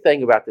great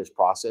thing about this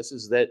process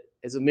is that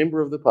as a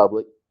member of the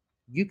public,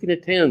 you can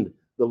attend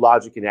the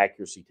logic and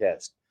accuracy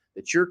test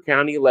that your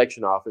county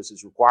election office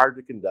is required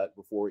to conduct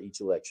before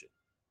each election.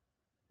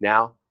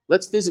 Now,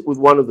 let's visit with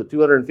one of the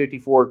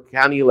 254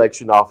 county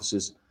election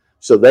offices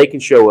so they can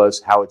show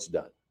us how it's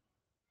done.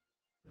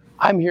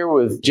 I'm here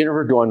with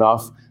Jennifer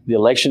Doinoff, the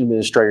election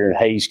administrator in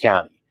Hays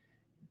County.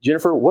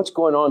 Jennifer, what's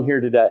going on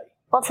here today?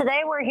 Well,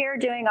 today we're here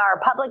doing our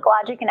public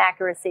logic and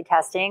accuracy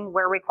testing.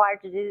 We're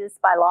required to do this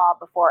by law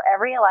before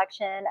every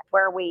election,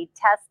 where we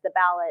test the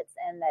ballots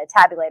and the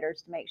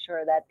tabulators to make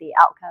sure that the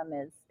outcome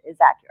is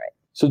accurate.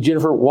 So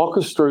Jennifer, walk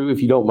us through,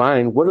 if you don't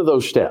mind, what are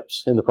those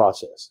steps in the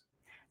process?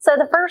 So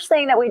the first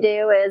thing that we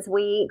do is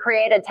we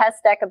create a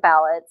test deck of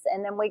ballots,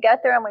 and then we go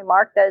through and we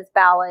mark those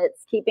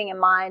ballots, keeping in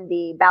mind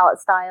the ballot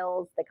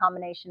styles, the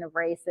combination of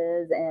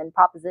races and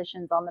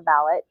propositions on the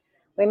ballot.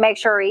 We make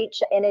sure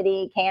each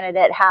entity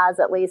candidate has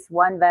at least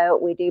 1 vote.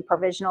 We do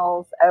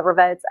provisionals,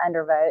 overvotes,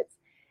 undervotes.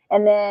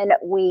 And then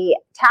we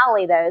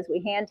tally those,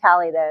 we hand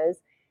tally those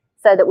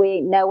so that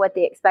we know what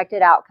the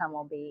expected outcome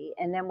will be.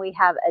 And then we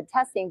have a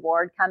testing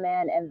board come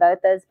in and vote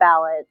those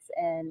ballots.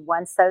 And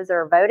once those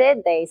are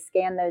voted, they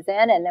scan those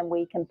in, and then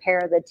we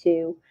compare the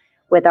two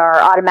with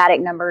our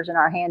automatic numbers and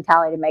our hand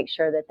tally to make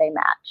sure that they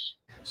match.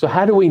 So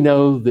how do we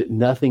know that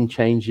nothing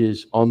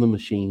changes on the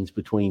machines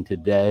between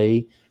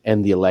today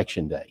and the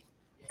election day?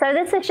 So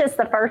this is just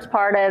the first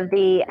part of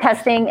the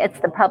testing. It's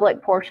the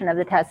public portion of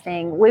the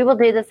testing. We will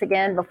do this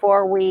again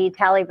before we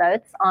tally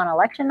votes on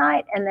election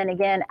night, and then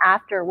again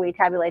after we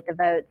tabulate the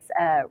votes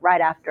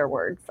right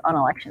afterwards on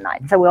election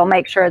night. So we'll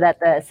make sure that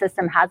the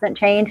system hasn't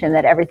changed and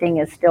that everything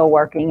is still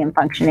working and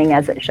functioning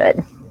as it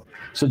should.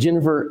 So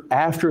Jennifer,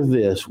 after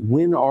this,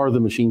 when are the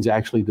machines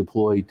actually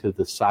deployed to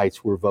the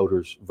sites where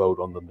voters vote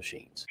on the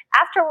machines?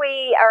 After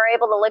we are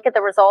able to look at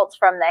the results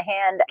from the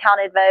hand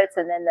counted votes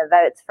and then the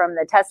votes from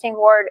the testing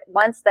board,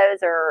 once those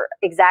are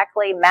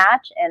exactly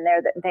matched and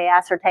they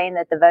ascertain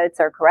that the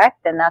votes are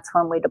correct, then that's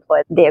when we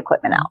deploy the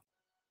equipment out.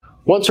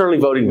 Once early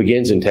voting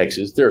begins in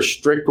Texas, there are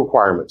strict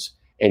requirements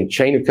and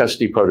chain of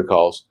custody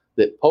protocols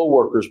that poll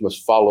workers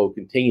must follow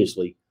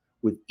continuously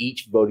with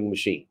each voting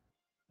machine.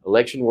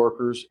 Election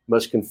workers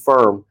must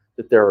confirm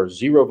that there are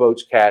 0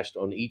 votes cast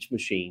on each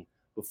machine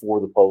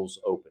before the polls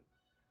open.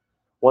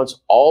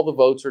 Once all the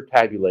votes are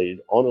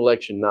tabulated on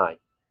election night,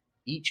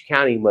 each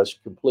county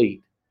must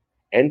complete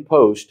and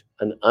post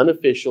an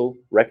unofficial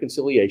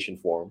reconciliation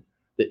form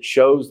that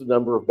shows the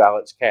number of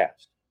ballots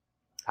cast,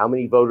 how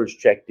many voters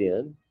checked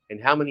in, and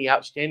how many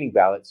outstanding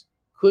ballots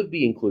could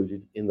be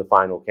included in the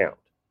final count.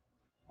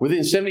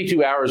 Within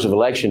 72 hours of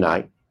election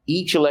night,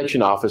 each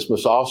election office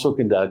must also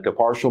conduct a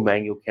partial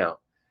manual count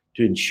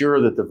to ensure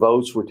that the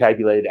votes were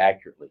tabulated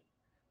accurately.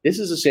 This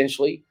is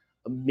essentially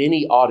a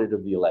mini audit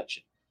of the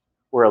election,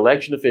 where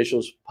election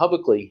officials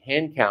publicly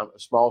hand count a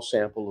small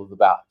sample of the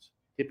ballots,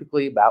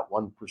 typically about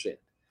 1%, to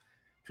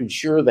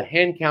ensure the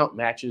hand count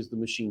matches the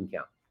machine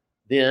count.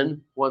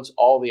 Then, once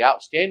all the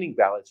outstanding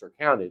ballots are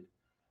counted,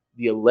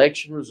 the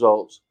election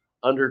results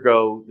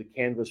undergo the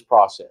canvass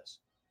process,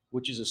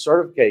 which is a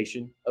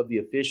certification of the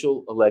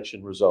official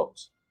election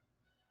results.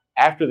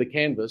 After the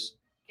canvass,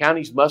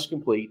 counties must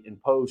complete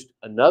and post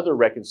another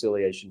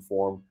reconciliation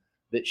form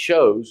that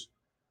shows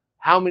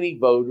how many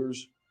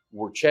voters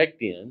were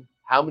checked in,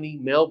 how many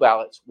mail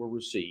ballots were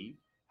received,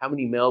 how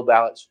many mail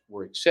ballots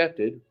were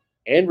accepted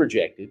and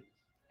rejected,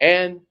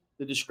 and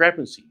the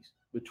discrepancies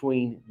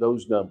between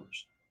those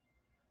numbers.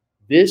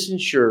 This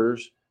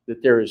ensures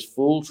that there is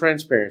full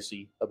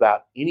transparency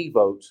about any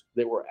votes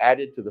that were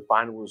added to the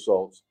final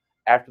results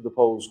after the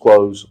polls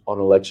close on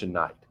election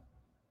night.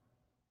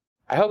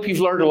 I hope you've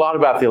learned a lot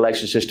about the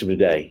election system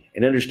today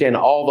and understand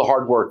all the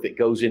hard work that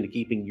goes into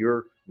keeping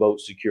your vote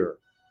secure.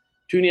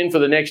 Tune in for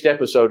the next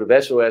episode of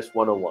SOS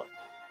 101.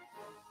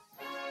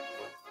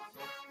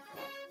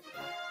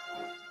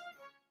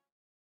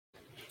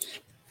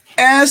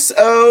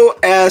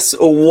 SOS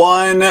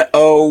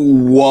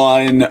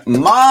 101,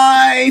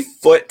 my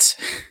foot.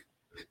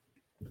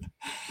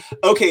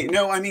 Okay,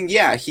 no, I mean,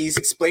 yeah, he's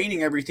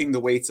explaining everything the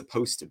way it's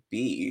supposed to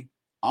be.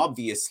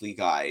 Obviously,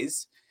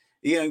 guys.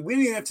 Yeah, we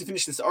didn't even have to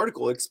finish this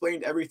article. It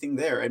explained everything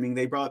there. I mean,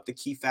 they brought up the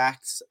key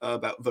facts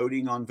about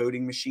voting on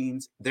voting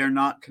machines. They're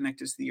not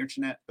connected to the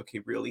internet. Okay,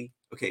 really?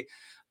 Okay.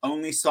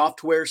 Only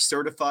software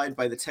certified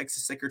by the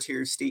Texas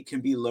Secretary of State can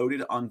be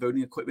loaded on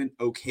voting equipment.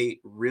 Okay,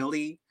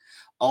 really?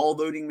 All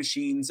voting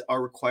machines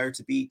are required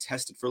to be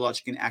tested for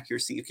logic and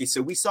accuracy. Okay,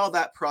 so we saw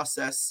that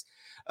process.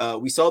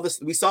 We saw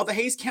the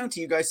Hays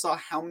County. You guys saw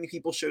how many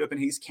people showed up in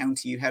Hays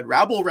County. You had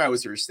rabble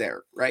rousers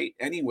there, right?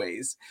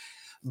 Anyways,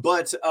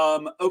 but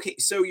okay,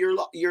 so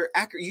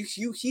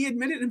he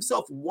admitted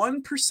himself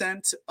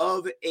 1%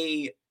 of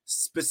a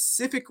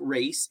specific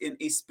race in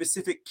a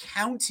specific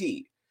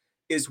county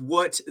is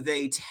what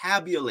they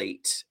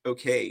tabulate,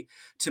 okay,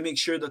 to make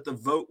sure that the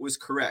vote was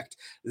correct.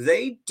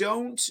 They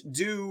don't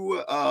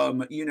do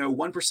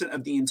 1%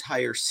 of the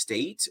entire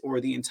state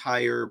or the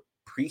entire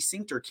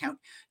precinct or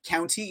county.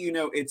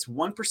 It's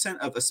 1%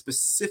 of a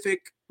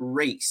specific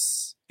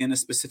race in a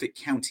specific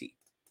county.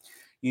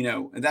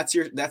 And that's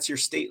your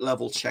state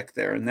level check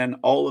there. And then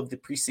all of the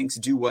precincts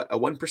do what? A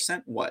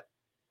 1%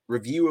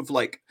 review of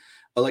like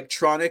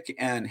electronic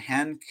and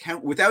hand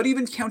count without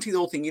even counting the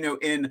whole thing.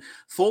 In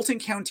Fulton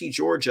County,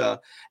 Georgia,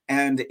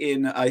 and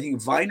in I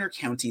think Viner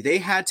County, they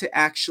had to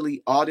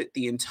actually audit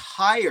the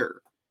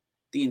entire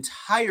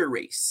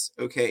race,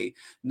 okay,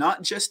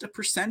 not just a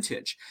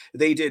percentage.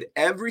 They did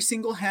every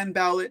single hand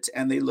ballot,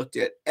 and they looked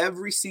at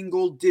every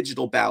single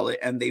digital ballot,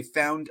 and they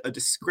found a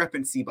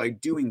discrepancy by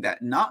doing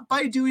that, not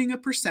by doing a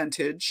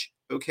percentage,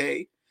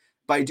 okay,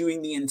 by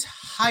doing the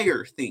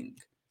entire thing.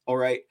 All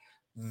right,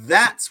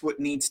 that's what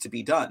needs to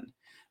be done.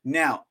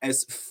 Now,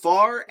 as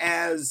far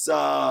as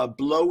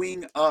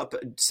blowing up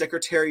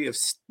Secretary of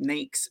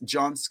Snakes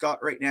John Scott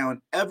right now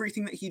and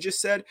everything that he just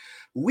said,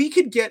 we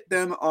could get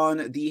them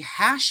on the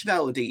hash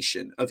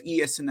validation of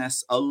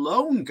ES&S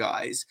alone,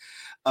 guys.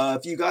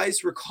 If you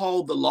guys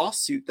recall the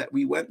lawsuit that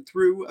we went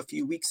through a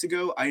few weeks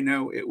ago, I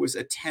know it was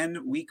a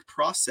 10-week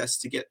process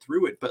to get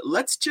through it, but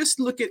let's just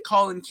look at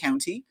Collin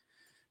County,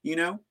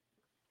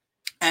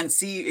 and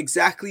see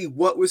exactly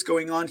what was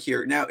going on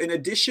here. Now, in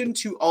addition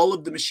to all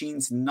of the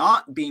machines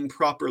not being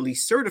properly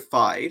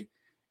certified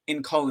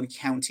in Collin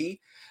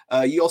County,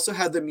 you also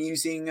had them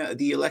using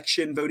the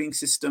election voting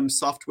system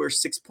software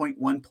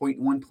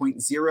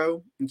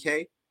 6.1.1.0,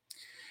 okay?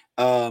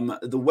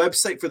 The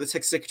website for the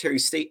Texas Secretary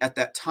of State at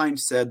that time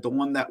said the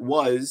one that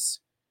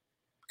was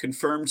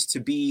confirmed to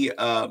be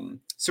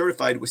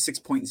certified was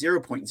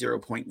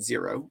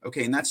 6.0.0.0,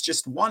 okay? And that's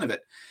just one of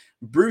it.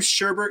 Bruce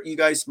Sherbert, you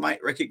guys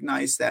might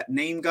recognize that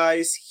name,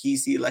 guys.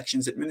 He's the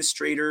elections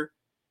administrator.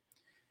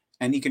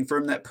 And he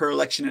confirmed that per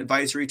election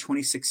advisory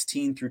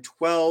 2016 through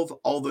 12,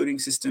 all voting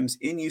systems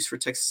in use for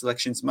Texas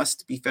elections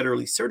must be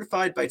federally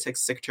certified by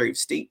Texas Secretary of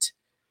State.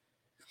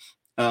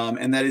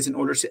 And that is in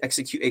order to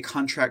execute a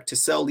contract to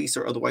sell, lease,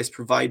 or otherwise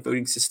provide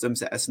voting systems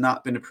that has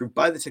not been approved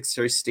by the Texas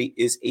Secretary of State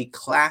is a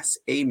Class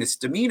A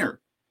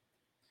misdemeanor.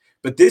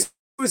 But this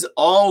was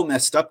all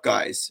messed up,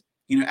 guys.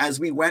 As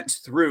we went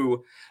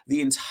through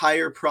the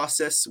entire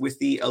process with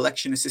the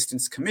Election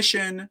Assistance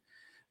Commission,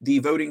 the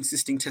voting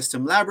system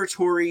testing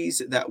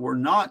laboratories that were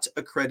not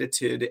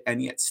accredited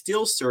and yet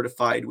still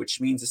certified, which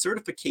means the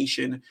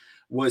certification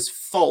was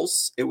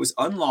false. It was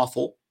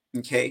unlawful.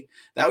 Okay,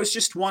 that was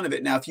just one of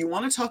it. Now, if you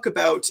want to talk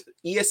about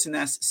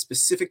ES&S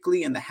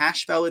specifically and the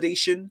hash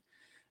validation,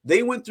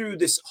 they went through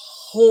this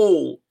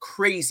whole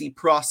crazy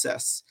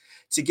process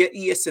to get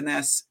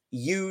ES&S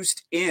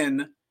used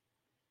in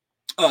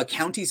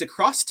counties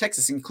across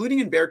Texas, including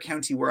in Bexar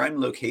County, where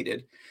I'm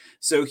located.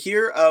 So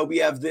here we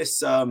have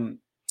this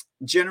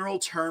general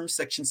term,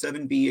 Section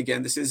 7B.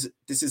 Again, this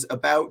is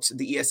about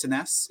the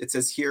ES&S. It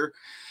says here,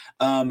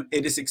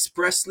 it is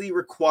expressly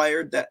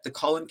required that the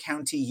Collin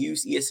County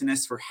use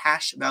ES&S for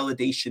hash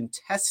validation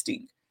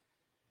testing.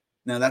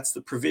 Now, that's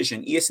the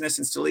provision. ES&S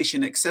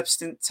installation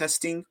acceptance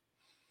testing.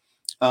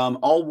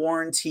 All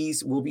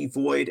warranties will be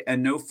void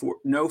and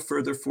no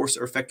further force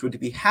or effect would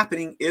be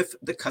happening if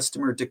the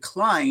customer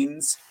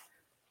declines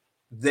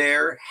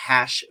their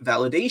hash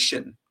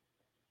validation.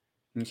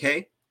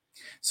 Okay,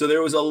 so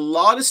there was a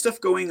lot of stuff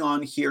going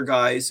on here,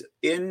 guys,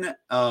 in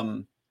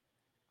Collin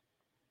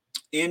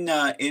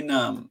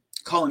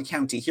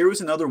County. Here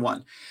was another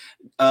one.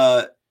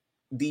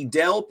 The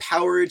Dell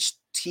PowerEdge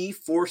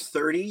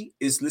T430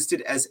 is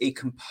listed as a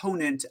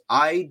component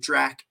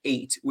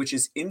iDRAC8, which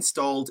is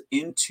installed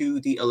into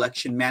the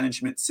election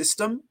management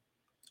system.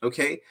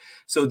 Okay,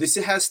 so this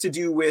has to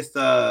do with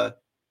now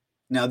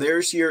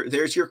there's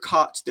your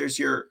COT, there's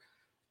your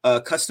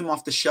custom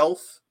off the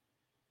shelf,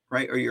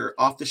 right, or your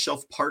off the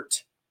shelf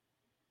part.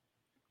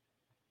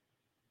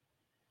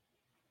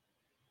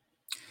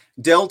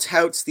 Dell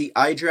touts the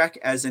iDRAC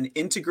as an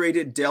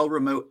integrated Dell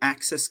remote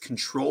access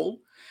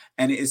control,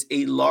 and it is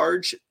it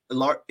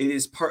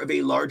is part of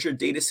a larger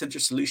data center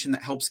solution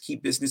that helps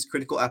keep business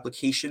critical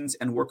applications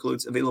and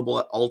workloads available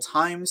at all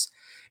times.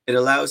 It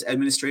allows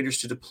administrators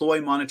to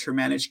deploy, monitor,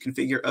 manage,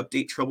 configure,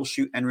 update,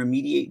 troubleshoot, and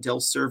remediate Dell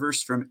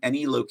servers from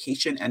any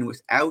location and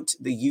without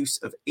the use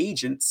of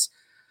agents,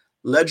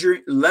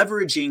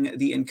 leveraging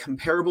the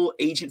incomparable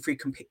agent-free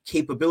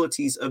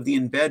capabilities of the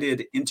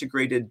embedded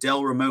integrated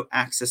Dell remote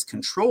access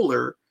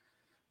controller.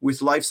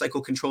 With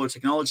lifecycle controller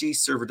technology,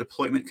 server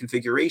deployment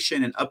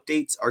configuration and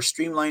updates are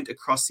streamlined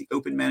across the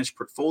open managed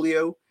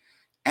portfolio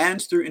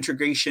and through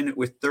integration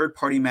with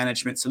third-party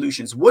management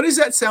solutions. What does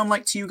that sound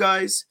like to you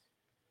guys?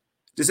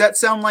 Does that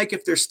sound like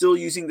if they're still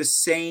using the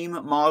same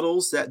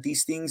models that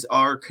these things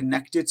are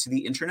connected to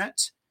the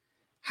internet?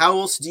 How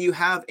else do you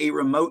have a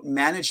remote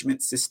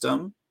management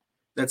system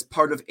that's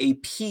part of a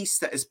piece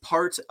that is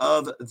part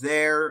of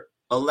their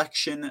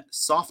election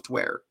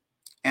software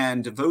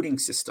and voting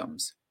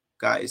systems,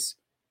 guys?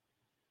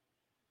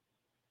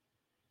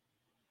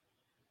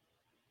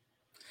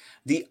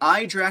 The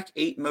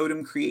IDRAC-8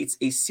 modem creates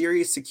a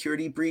serious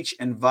security breach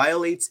and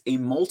violates a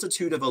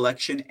multitude of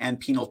election and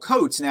penal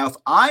codes. Now, if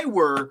I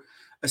were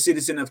a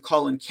citizen of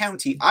Collin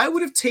County, I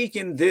would have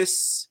taken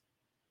this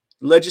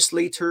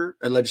legislator,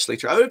 I would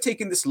have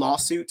taken this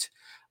lawsuit.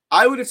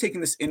 I would have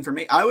taken this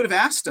information. I would have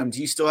asked them,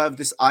 do you still have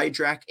this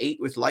IDRAC-8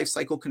 with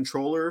lifecycle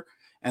controller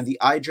and the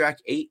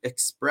IDRAC-8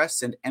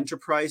 Express and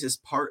Enterprise as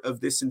part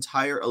of this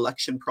entire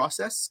election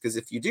process? Because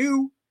if you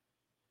do,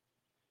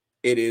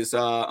 it is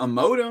a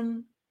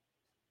modem.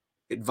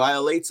 It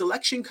violates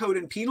election code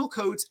and penal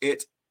codes.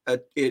 It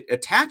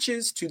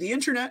attaches to the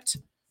internet.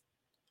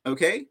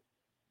 Okay.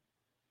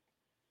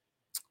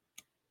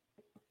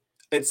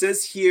 It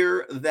says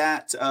here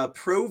that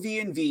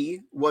ProVNV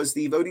was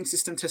the voting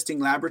system testing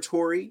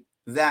laboratory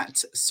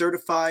that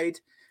certified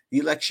the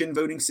election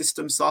voting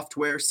system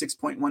software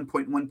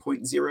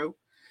 6.1.1.0.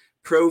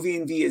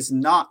 ProVNV is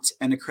not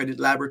an accredited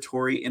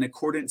laboratory in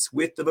accordance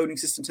with the Voting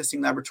System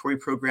Testing Laboratory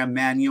Program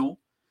Manual,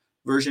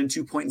 version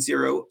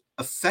 2.0,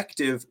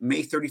 effective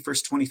May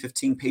 31st,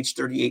 2015, page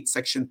 38,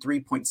 section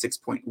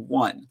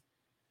 3.6.1.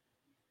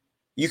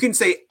 You can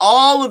say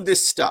all of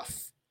this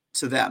stuff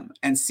to them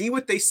and see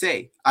what they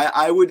say.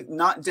 I would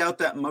not doubt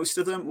that most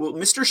of them, well,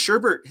 Mr.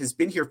 Sherbert has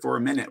been here for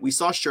a minute. We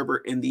saw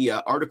Sherbert in the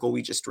article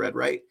we just read,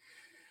 right?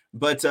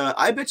 But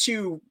I bet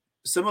you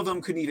some of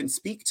them couldn't even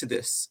speak to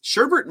this.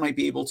 Sherbert might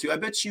be able to. I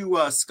bet you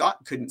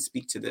Scott couldn't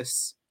speak to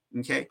this.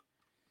 Okay.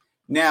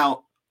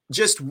 Now,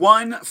 just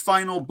one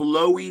final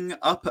blowing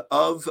up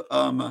of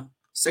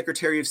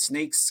Secretary of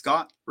Snakes,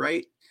 Scott,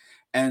 right?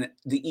 And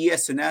the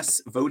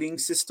ES&S voting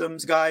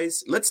systems,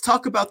 guys. Let's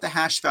talk about the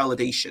hash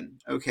validation,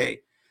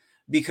 okay?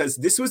 Because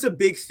this was a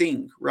big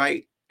thing,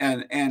 right?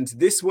 And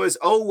this was,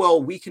 oh,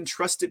 well, we can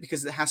trust it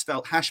because of the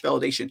hash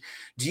validation.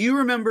 Do you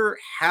remember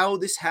how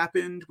this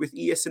happened with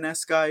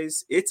ES&S,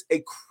 guys? It's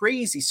a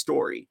crazy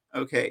story,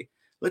 okay?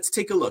 Let's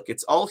take a look.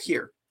 It's all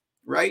here,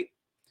 right?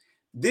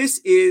 This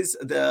is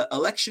the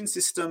election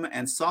system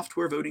and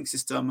software voting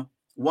system,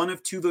 one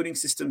of two voting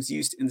systems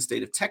used in the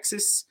state of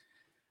Texas.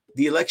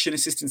 The Election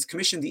Assistance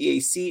Commission, the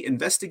EAC,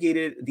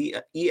 investigated the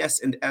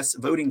ES&S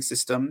voting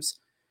systems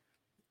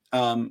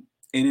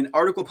in an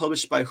article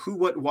published by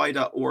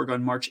whowhatwhy.org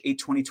on March 8,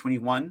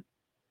 2021,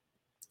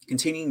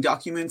 containing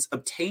documents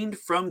obtained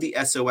from the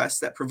SOS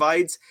that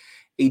provides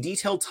a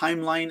detailed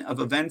timeline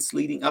of events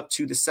leading up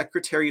to the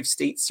Secretary of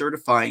State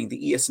certifying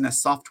the ES&S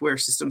software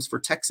systems for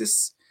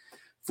Texas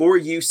for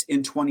use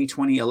in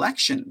 2020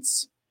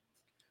 elections.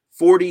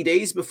 40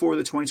 days before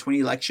the 2020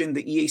 election,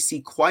 the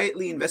EAC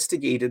quietly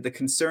investigated the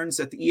concerns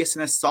that the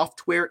ES&S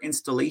software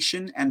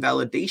installation and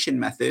validation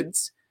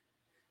methods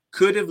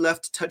could have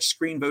left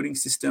touchscreen voting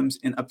systems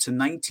in up to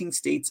 19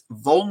 states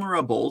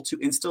vulnerable to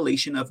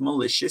installation of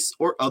malicious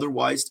or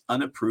otherwise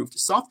unapproved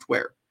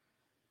software.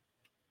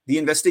 The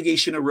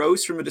investigation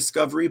arose from a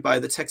discovery by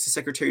the Texas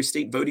Secretary of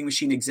State voting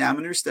machine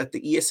examiners that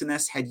the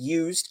ES&S had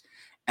used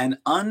an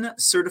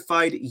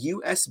uncertified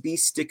USB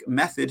stick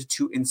method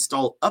to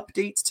install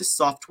updates to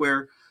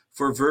software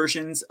for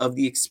versions of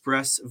the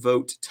Express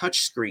Vote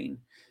touchscreen.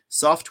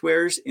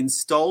 Softwares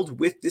installed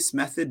with this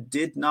method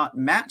did not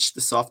match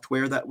the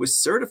software that was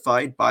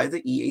certified by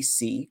the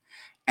EAC,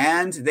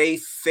 and they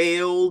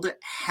failed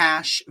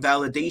hash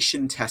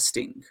validation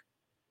testing.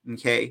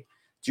 Okay,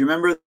 do you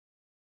remember?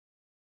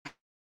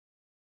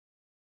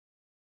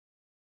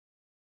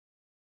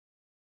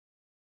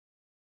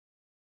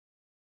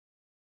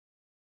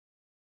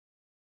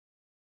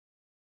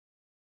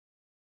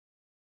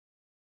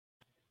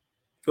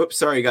 Oops,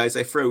 sorry guys,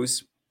 I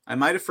froze. I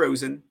might have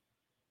frozen.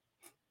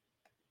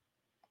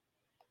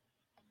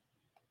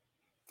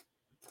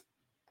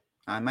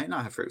 I might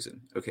not have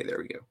frozen. Okay, there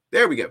we go.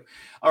 There we go.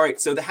 All right,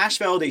 so the hash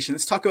validation,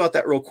 let's talk about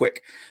that real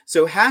quick.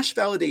 So hash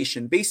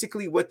validation,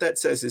 basically what that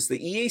says is the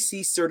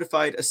EAC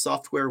certified a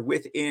software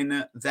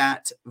within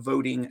that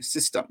voting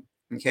system,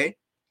 okay?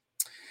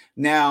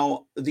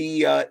 Now,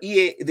 the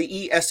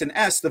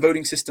ES&S, the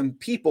voting system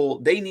people,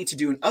 they need to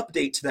do an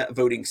update to that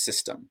voting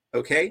system,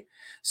 okay?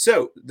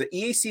 So the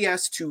EAC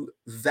has to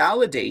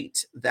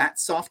validate that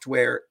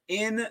software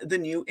in the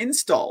new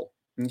install,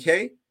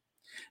 okay?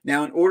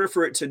 Now, in order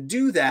for it to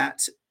do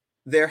that,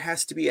 there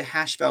has to be a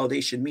hash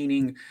validation,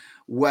 meaning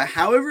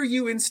however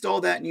you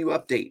install that new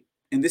update,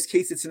 in this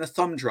case, it's in a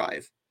thumb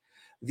drive,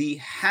 the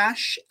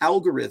hash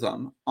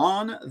algorithm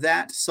on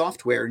that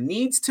software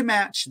needs to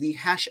match the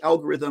hash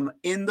algorithm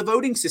in the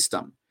voting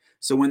system.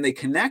 So when they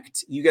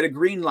connect, you get a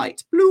green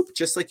light, bloop,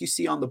 just like you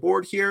see on the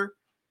board here.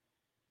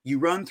 You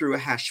run through a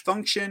hash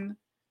function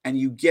and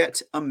you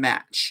get a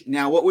match.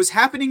 Now, what was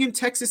happening in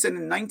Texas and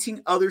in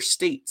 19 other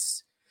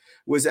states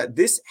was that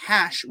this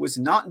hash was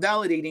not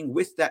validating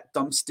with that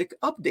thumbstick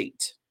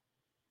update,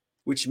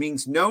 which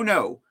means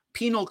no,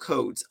 penal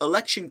codes,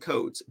 election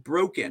codes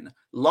broken,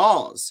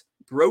 laws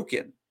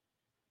broken.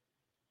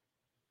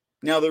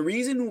 Now, the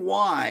reason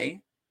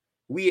why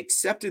we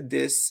accepted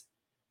this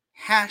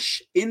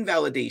hash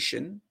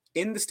invalidation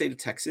in the state of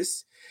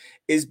Texas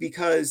is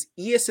because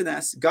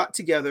ES&S got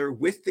together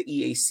with the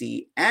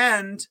EAC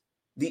and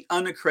the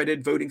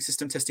unaccredited voting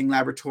system testing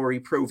laboratory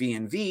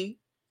ProVNV,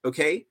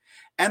 okay?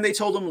 And they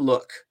told them,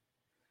 look,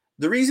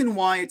 the reason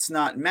why it's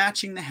not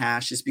matching the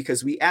hash is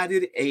because we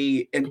added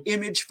an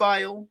image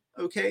file,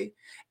 okay?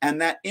 And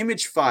that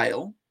image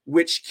file,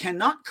 which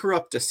cannot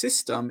corrupt a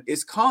system,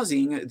 is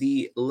causing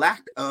the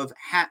lack of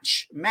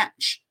hash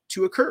match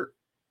to occur.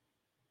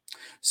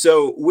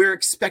 So we're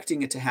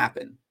expecting it to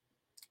happen.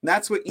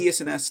 That's what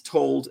ES&S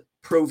told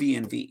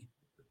ProVNV.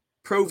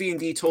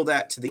 ProVNV told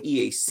that to the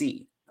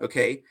EAC,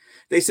 okay?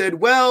 They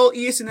said, well,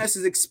 ES&S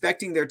is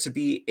expecting there to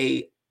be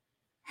a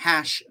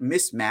hash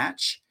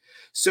mismatch.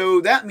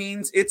 So that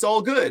means it's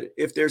all good.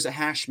 If there's a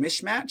hash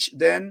mismatch,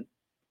 then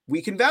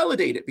we can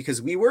validate it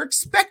because we were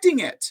expecting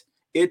it.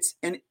 It's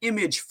an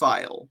image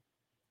file.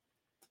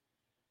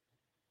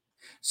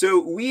 So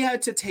we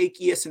had to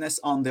take ES&S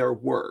on their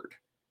word.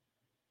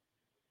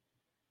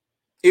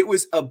 It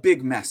was a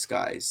big mess,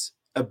 guys.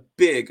 A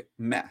big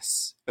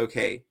mess,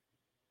 okay?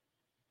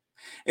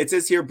 It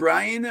says here,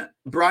 Brian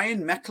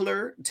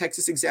Meckler,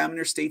 Texas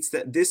Examiner, states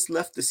that this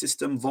left the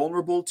system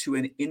vulnerable to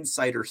an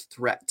insider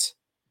threat.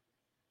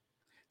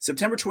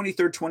 September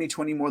 23rd,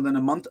 2020, more than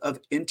a month of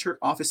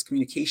inter-office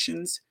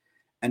communications,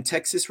 and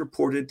Texas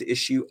reported the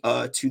issue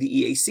to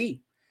the EAC.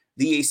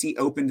 The EAC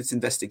opened its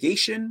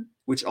investigation,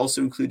 which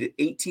also included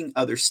 18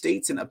 other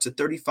states and up to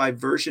 35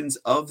 versions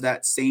of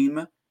that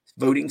same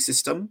voting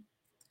system.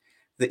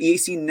 The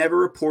EAC never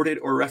reported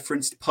or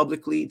referenced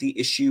publicly the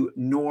issue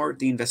nor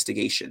the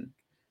investigation.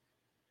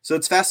 So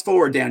let's fast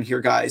forward down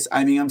here, guys.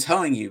 I mean, I'm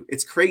telling you,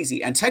 it's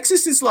crazy. And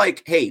Texas is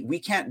like, hey, we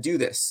can't do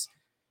this.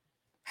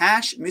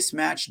 Hash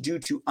mismatch due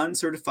to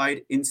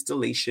uncertified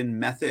installation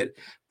method.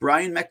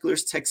 Brian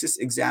Meckler's Texas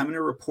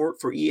Examiner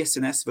report for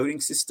ES&S voting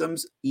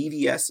systems,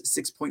 EVS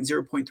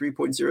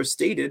 6.0.3.0,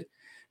 stated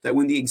that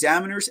when the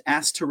examiners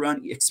asked to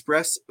run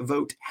express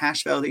vote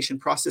hash validation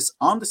process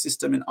on the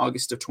system in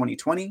August of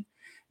 2020,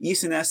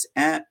 ES&S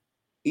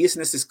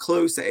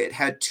disclosed that it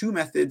had two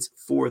methods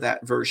for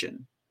that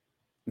version.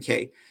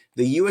 Okay,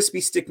 the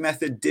USB stick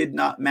method did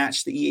not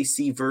match the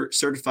EAC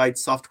certified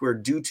software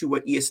due to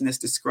what ES&S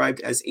described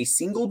as a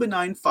single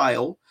benign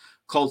file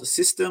called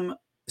system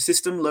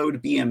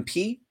load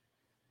BMP,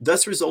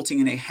 thus resulting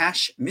in a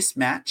hash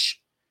mismatch,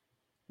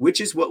 which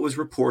is what was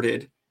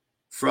reported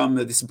from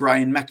this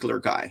Brian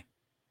Meckler guy.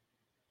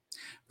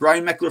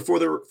 Brian Meckler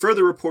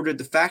further reported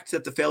the fact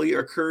that the failure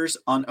occurs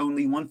on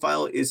only one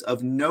file is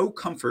of no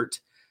comfort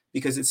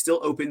because it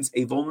still opens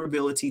a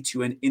vulnerability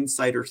to an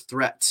insider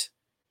threat.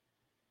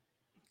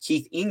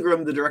 Keith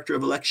Ingram, the director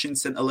of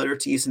elections, sent a letter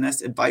to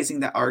ES&S advising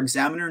that our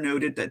examiner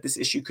noted that this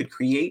issue could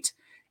create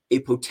a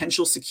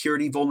potential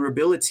security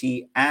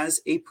vulnerability as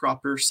a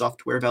proper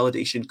software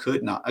validation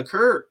could not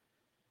occur.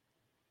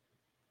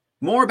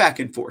 More back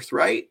and forth,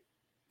 right?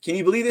 Can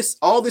you believe this?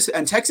 All this,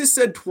 and Texas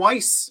said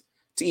twice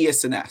to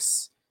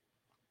ES&S,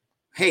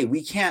 hey,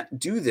 we can't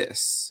do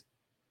this,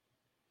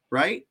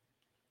 right?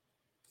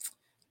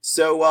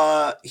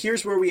 So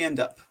here's where we end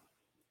up.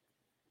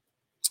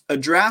 A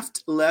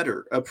draft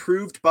letter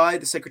approved by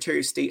the Secretary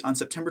of State on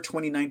September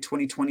 29,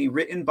 2020,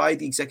 written by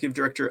the Executive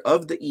Director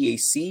of the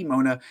EAC,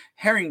 Mona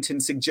Harrington,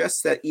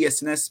 suggests that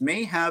ES&S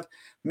may have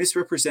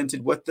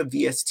misrepresented what the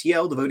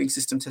VSTL, the Voting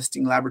System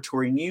Testing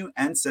Laboratory, knew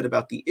and said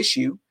about the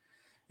issue.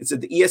 It said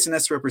the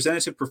ES&S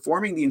representative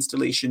performing the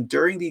installation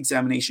during the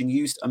examination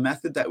used a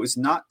method that was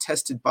not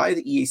tested by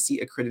the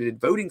EAC accredited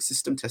Voting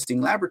System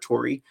Testing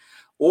Laboratory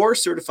or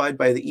certified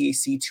by the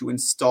EAC to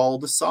install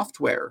the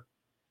software.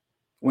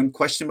 When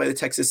questioned by the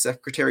Texas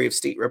Secretary of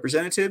State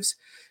representatives,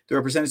 the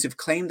representative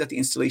claimed that the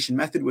installation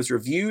method was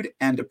reviewed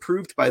and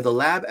approved by the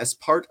lab as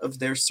part of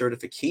their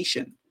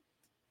certification.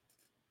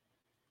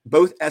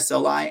 Both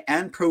SLI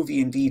and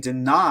ProVNV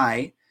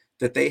deny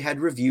that they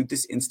had reviewed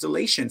this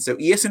installation. So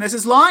ES&S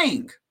is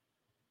lying.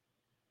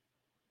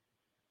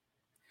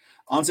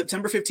 On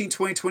September 15,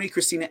 2020,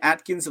 Christina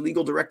Atkins, the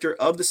legal director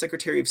of the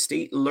Secretary of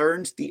State,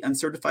 learned the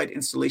uncertified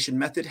installation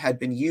method had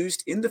been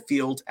used in the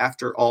field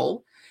after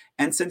all,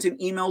 and sent an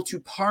email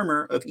to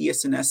Palmer of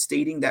ES&S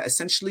stating that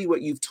essentially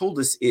what you've told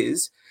us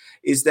is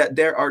that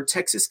there are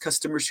Texas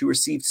customers who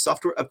received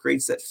software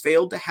upgrades that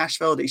failed the hash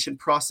validation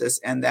process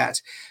and that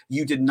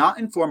you did not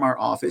inform our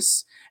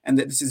office, and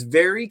that this is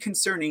very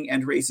concerning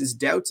and raises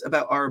doubts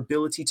about our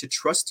ability to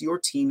trust your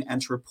team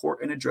and to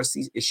report and address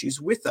these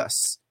issues with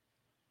us.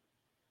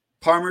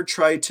 Palmer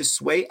tried to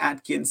sway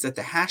Atkins that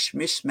the hash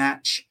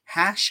mismatch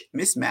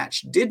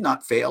did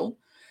not fail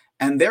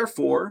and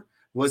therefore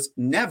was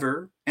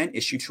never an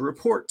issue to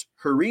report.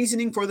 Her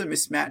reasoning for the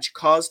mismatch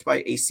caused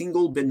by a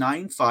single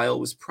benign file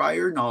was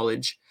prior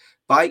knowledge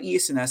by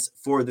ES&S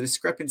for the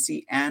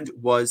discrepancy and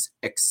was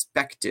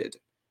expected.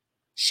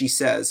 She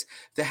says,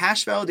 the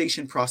hash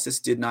validation process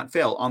did not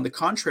fail. On the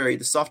contrary,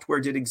 the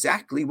software did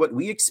exactly what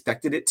we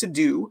expected it to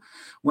do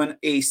when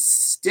a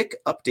stick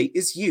update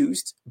is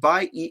used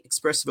by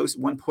ExpressVote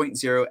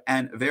 1.0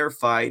 and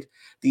verified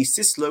the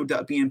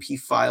sysload.bmp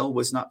file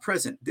was not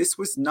present. This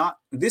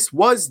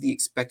was the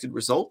expected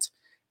result,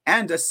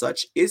 and as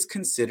such is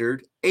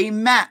considered a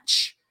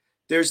match.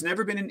 There's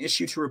never been an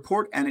issue to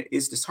report, and it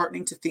is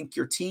disheartening to think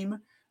your team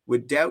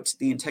would doubt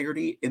our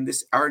integrity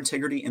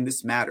in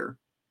this matter.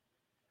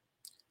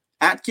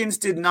 Atkins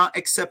did not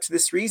accept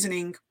this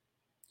reasoning.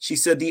 She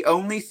said the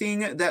only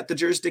thing that the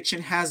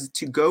jurisdiction has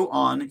to go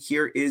on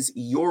here is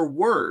your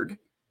word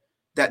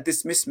that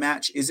this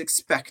mismatch is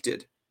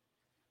expected.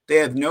 They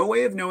have no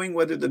way of knowing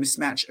whether the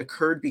mismatch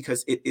occurred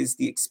because it is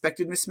the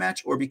expected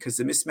mismatch or because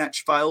the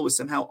mismatch file was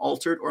somehow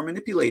altered or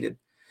manipulated.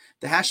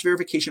 The hash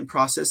verification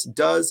process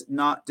does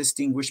not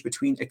distinguish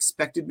between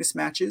expected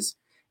mismatches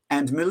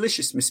and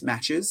malicious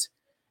mismatches.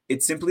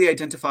 It simply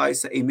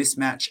identifies that a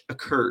mismatch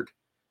occurred.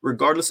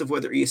 Regardless of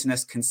whether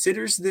ES&S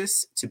considers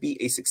this to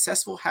be a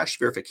successful hash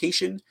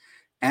verification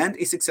and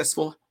a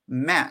successful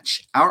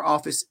match, our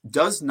office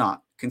does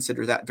not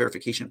consider that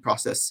verification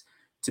process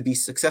to be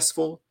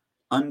successful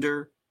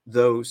under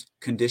those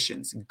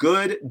conditions.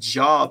 Good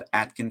job,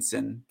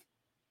 Atkinson.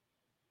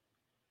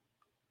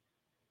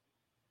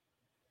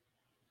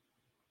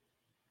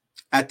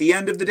 At the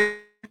end of the day,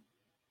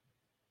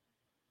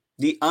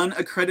 the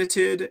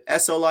unaccredited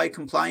SLI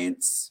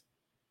compliance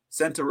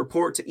sent a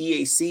report to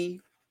EAC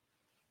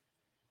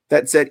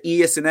that said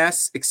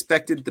ES&S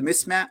expected the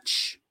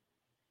mismatch.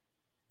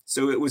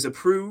 So it was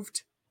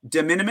approved.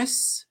 De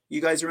minimis. You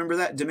guys remember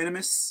that? De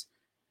minimis.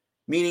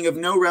 Meaning of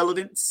no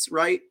relevance,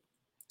 right?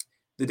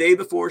 The day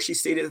before, she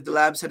stated that the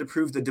labs had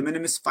approved the de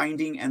minimis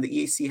finding and the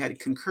EAC had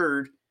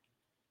concurred,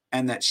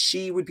 and that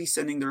she would be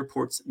sending the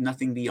reports,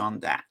 nothing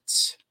beyond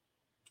that.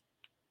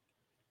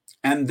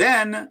 And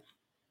then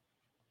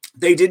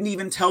they didn't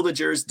even tell the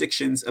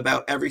jurisdictions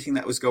about everything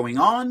that was going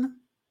on.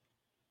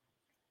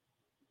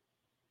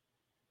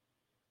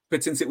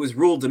 But since it was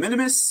ruled de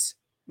minimis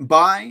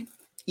by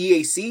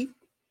EAC,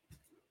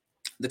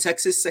 the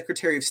Texas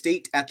Secretary of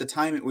State at the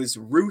time, it was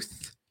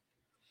Ruth,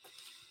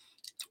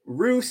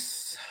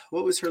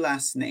 what was her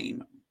last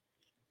name?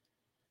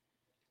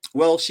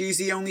 Well, she's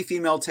the only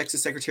female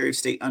Texas Secretary of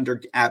State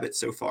under Abbott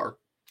so far.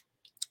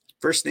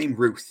 First name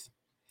Ruth.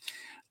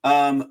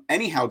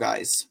 Anyhow,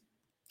 guys,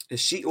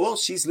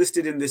 she's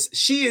listed in this.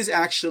 She is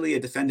actually a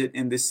defendant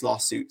in this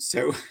lawsuit.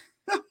 So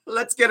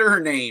let's get her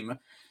name.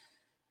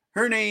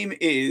 Her name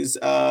is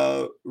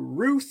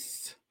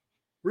Ruth.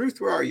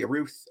 Ruth, where are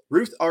you?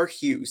 Ruth R.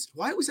 Hughes.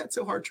 Why was that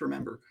so hard to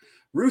remember?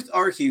 Ruth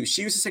R. Hughes.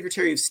 She was the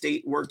Secretary of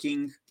State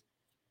working.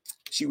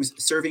 She was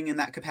serving in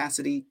that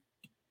capacity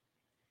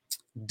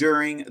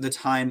during the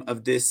time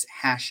of this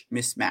hash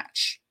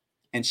mismatch.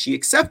 And she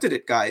accepted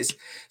it, guys.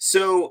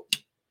 So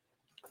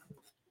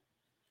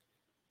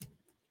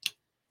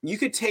you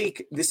could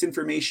take this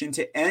information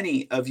to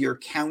any of your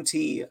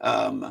county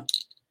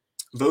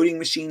voting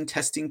machine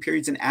testing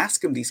periods and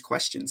ask them these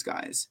questions,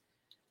 guys.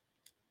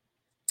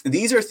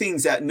 These are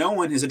things that no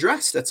one has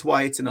addressed. That's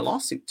why it's in a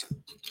lawsuit.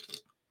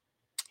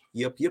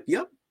 Yep.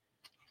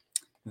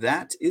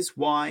 That is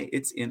why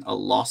it's in a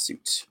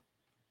lawsuit.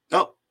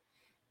 Oh,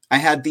 I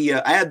had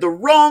the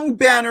wrong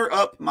banner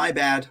up. My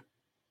bad.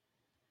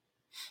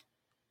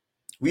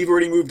 We've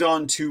already moved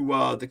on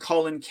to the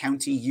Collin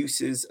County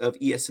uses of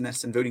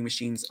ES&S and voting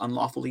machines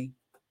unlawfully.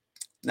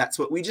 That's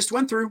what we just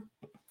went through.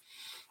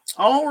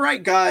 All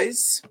right,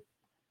 guys.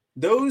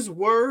 Those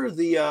were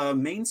the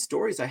main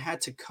stories I had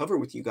to cover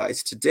with you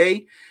guys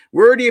today.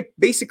 We're already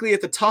basically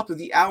at the top of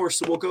the hour,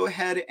 so we'll go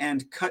ahead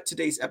and cut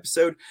today's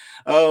episode.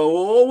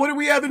 What do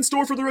we have in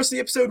store for the rest of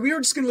the episode? We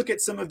are just going to look at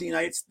some of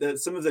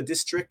some of the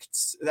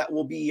districts that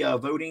will be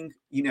voting.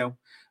 You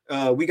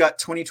know, we got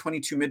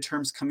 2022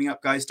 midterms coming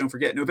up, guys. Don't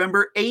forget,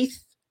 November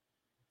 8th.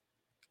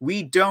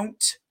 We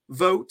don't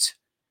vote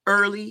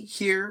early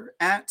here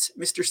at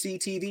Mr.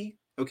 CTV.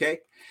 Okay.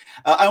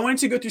 I wanted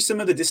to go through some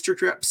of the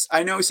district reps.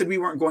 I know I said we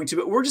weren't going to,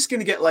 but we're just going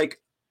to get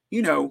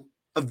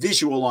a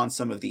visual on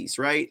some of these,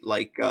 right?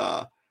 We're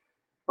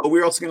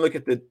also going to look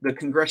at the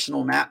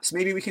congressional maps.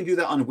 Maybe we can do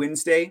that on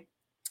Wednesday.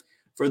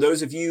 For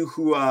those of you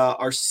who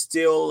are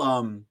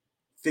still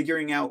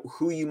figuring out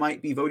who you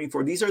might be voting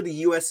for, these are the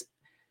U.S.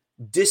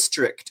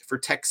 district for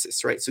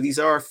Texas, right? So these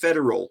are our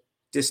federal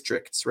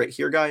districts right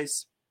here,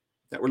 guys,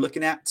 that we're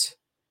looking at.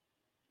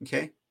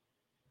 Okay.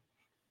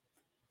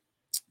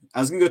 I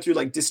was going to go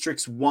through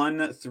districts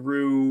 1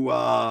 through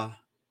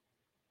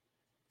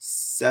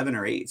 7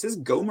 or 8. It says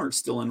Gomer's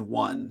still in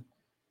 1.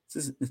 It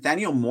says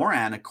Nathaniel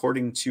Moran,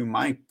 according to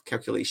my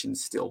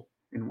calculations, still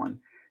in 1.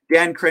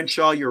 Dan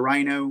Crenshaw, your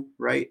rhino,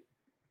 right?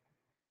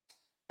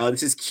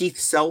 This is Keith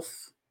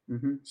Self.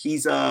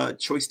 He's a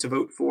choice to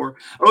vote for.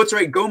 Oh, it's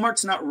right.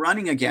 Gomart's not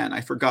running again.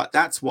 I forgot.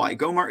 That's why.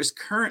 Gomart is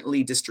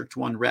currently District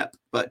 1 rep,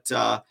 but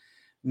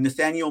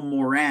Nathaniel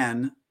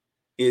Moran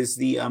is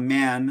the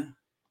man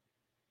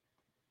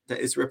that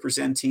is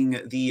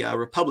representing the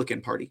Republican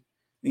Party.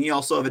 And you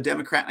also have a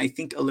Democrat, and I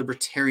think a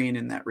Libertarian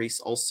in that race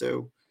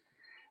also.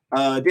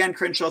 Dan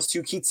Crenshaw's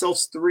 2, Keith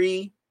Self's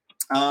 3.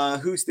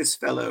 Who's this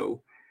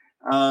fellow?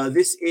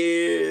 This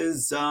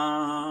is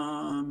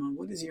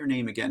what is your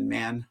name again,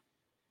 man?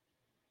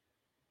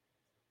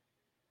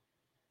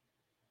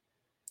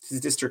 This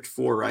is District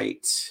 4,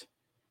 right?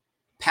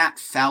 Pat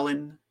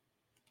Fallon.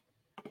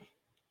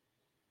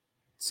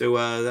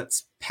 So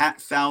that's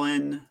Pat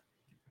Fallon.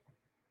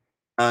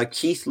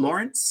 Keith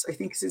Lawrence, I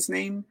think is his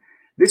name.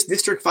 This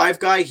District 5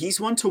 guy, he's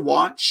one to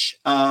watch.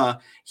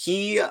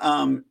 He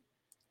from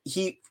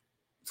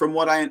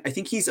what I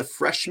think he's a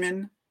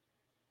freshman.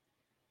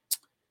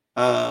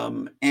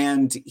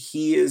 And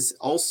he is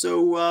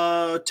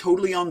also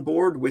totally on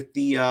board with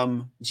the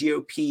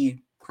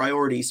GOP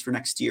priorities for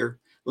next year.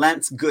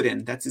 Lance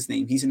Gooden, that's his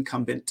name. He's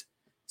incumbent.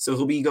 So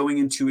he'll be going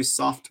into his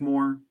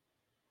sophomore.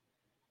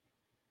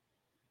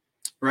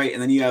 Right,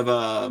 and then you have,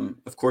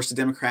 of course, a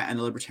Democrat and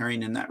a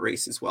Libertarian in that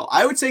race as well.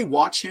 I would say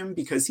watch him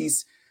because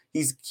he's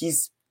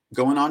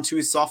going on to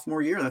his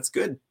sophomore year. That's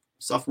good.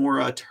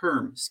 Sophomore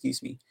term,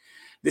 excuse me.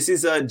 This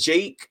is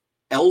Jake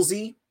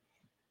Elzy.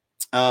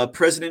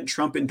 President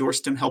Trump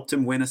endorsed him, helped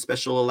him win a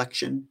special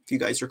election, if you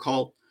guys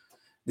recall.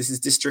 This is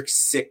District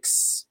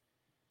 6.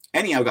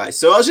 Anyhow, guys,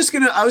 so I was just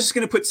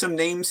gonna put some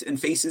names and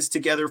faces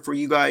together for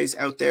you guys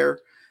out there,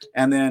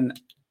 and then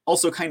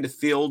also kind of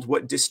field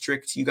what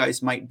district you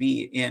guys might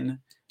be in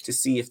to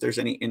see if there's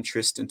any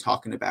interest in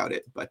talking about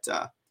it. But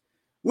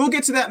we'll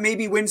get to that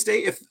maybe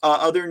Wednesday if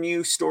other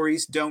new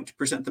stories don't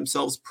present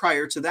themselves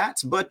prior to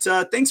that. But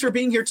thanks for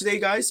being here today,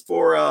 guys,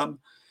 for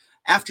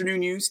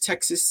afternoon news,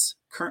 Texas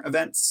current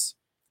events,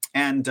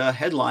 and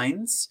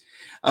headlines.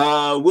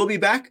 We'll be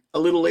back a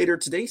little later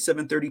today,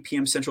 7:30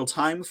 p.m. Central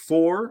Time,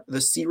 for the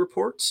C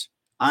Report.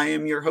 I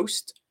am your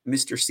host,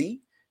 Mr.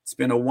 C. It's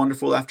been a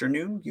wonderful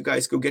afternoon. You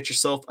guys go get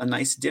yourself a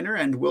nice dinner,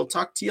 and we'll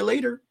talk to you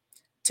later.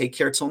 Take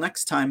care till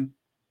next time.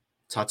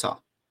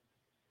 Ta-ta.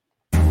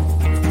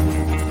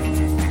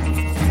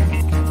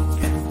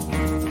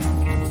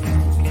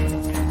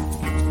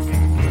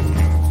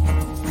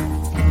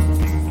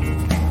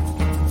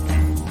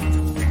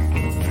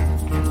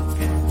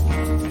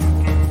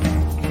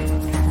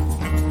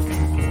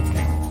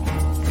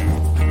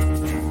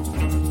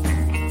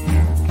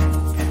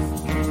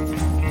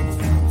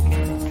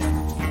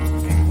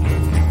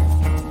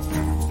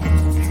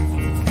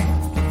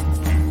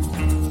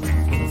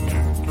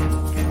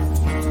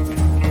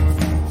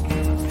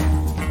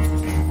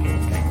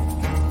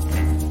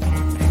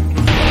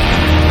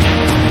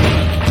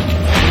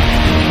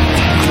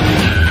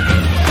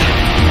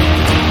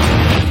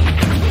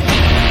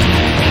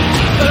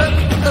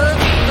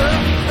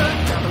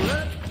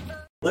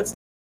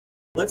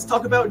 Let's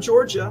talk about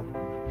Georgia.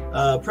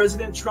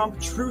 President Trump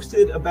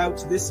truthed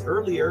about this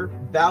earlier.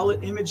 Ballot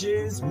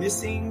images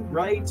missing,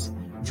 right?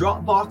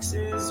 Drop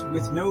boxes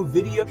with no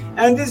video.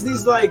 And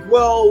Disney's like,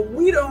 well,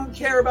 we don't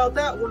care about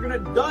that. We're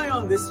going to die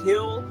on this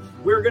hill.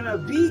 We're going to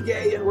be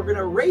gay and we're going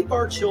to rape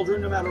our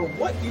children no matter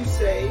what you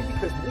say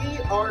because we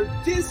are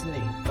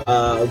Disney.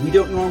 We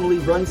don't normally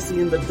run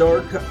See in the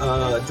Dark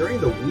during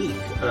the week.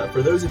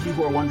 For those of you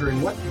who are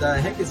wondering, what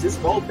the heck is this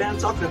bald man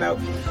talking about?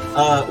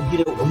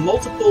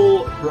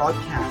 Multiple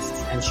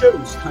broadcasts and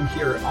shows come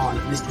here on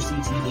Mr. C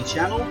TV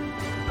channel.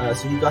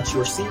 So you got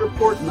your C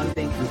Report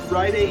Monday through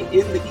Friday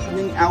in the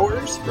evening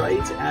hours,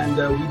 right? And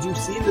we do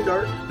See in the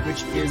Dark,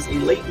 which is a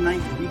late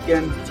night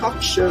weekend talk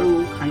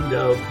show kind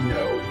of,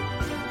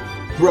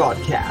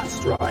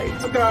 broadcast, right?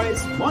 So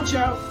guys, watch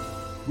out.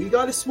 We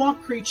got a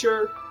swamp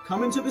creature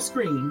coming to the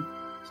screen.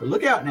 So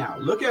look out now.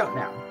 Look out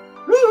now.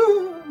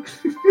 Woo!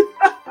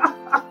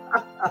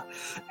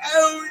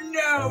 Oh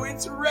no,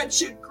 it's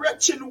wretched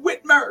Gretchen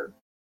Whitmer.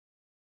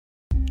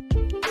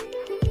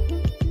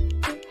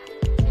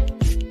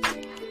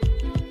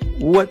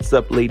 What's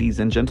up, ladies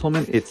and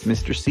gentlemen? It's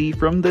Mr. C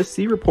from the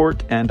C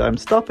Report, and I'm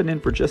stopping in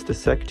for just a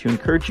sec to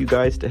encourage you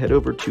guys to head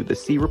over to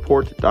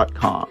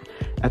thecreport.com.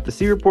 At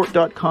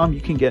thecreport.com,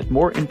 you can get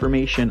more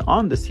information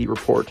on the C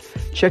Report,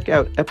 check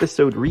out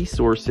episode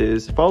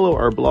resources, follow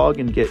our blog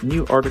and get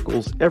new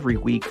articles every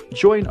week,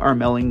 join our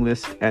mailing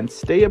list, and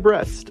stay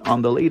abreast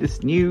on the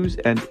latest news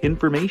and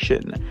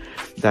information.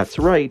 That's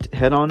right,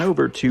 head on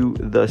over to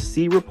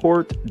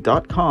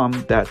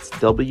thecreport.com, that's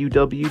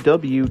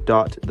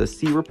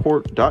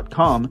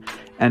www.thecreport.com,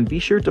 and be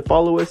sure to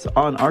follow us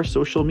on our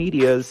social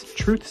medias,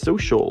 Truth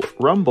Social,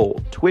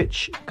 Rumble,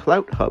 Twitch,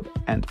 CloutHub,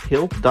 and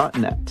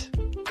Pill.net.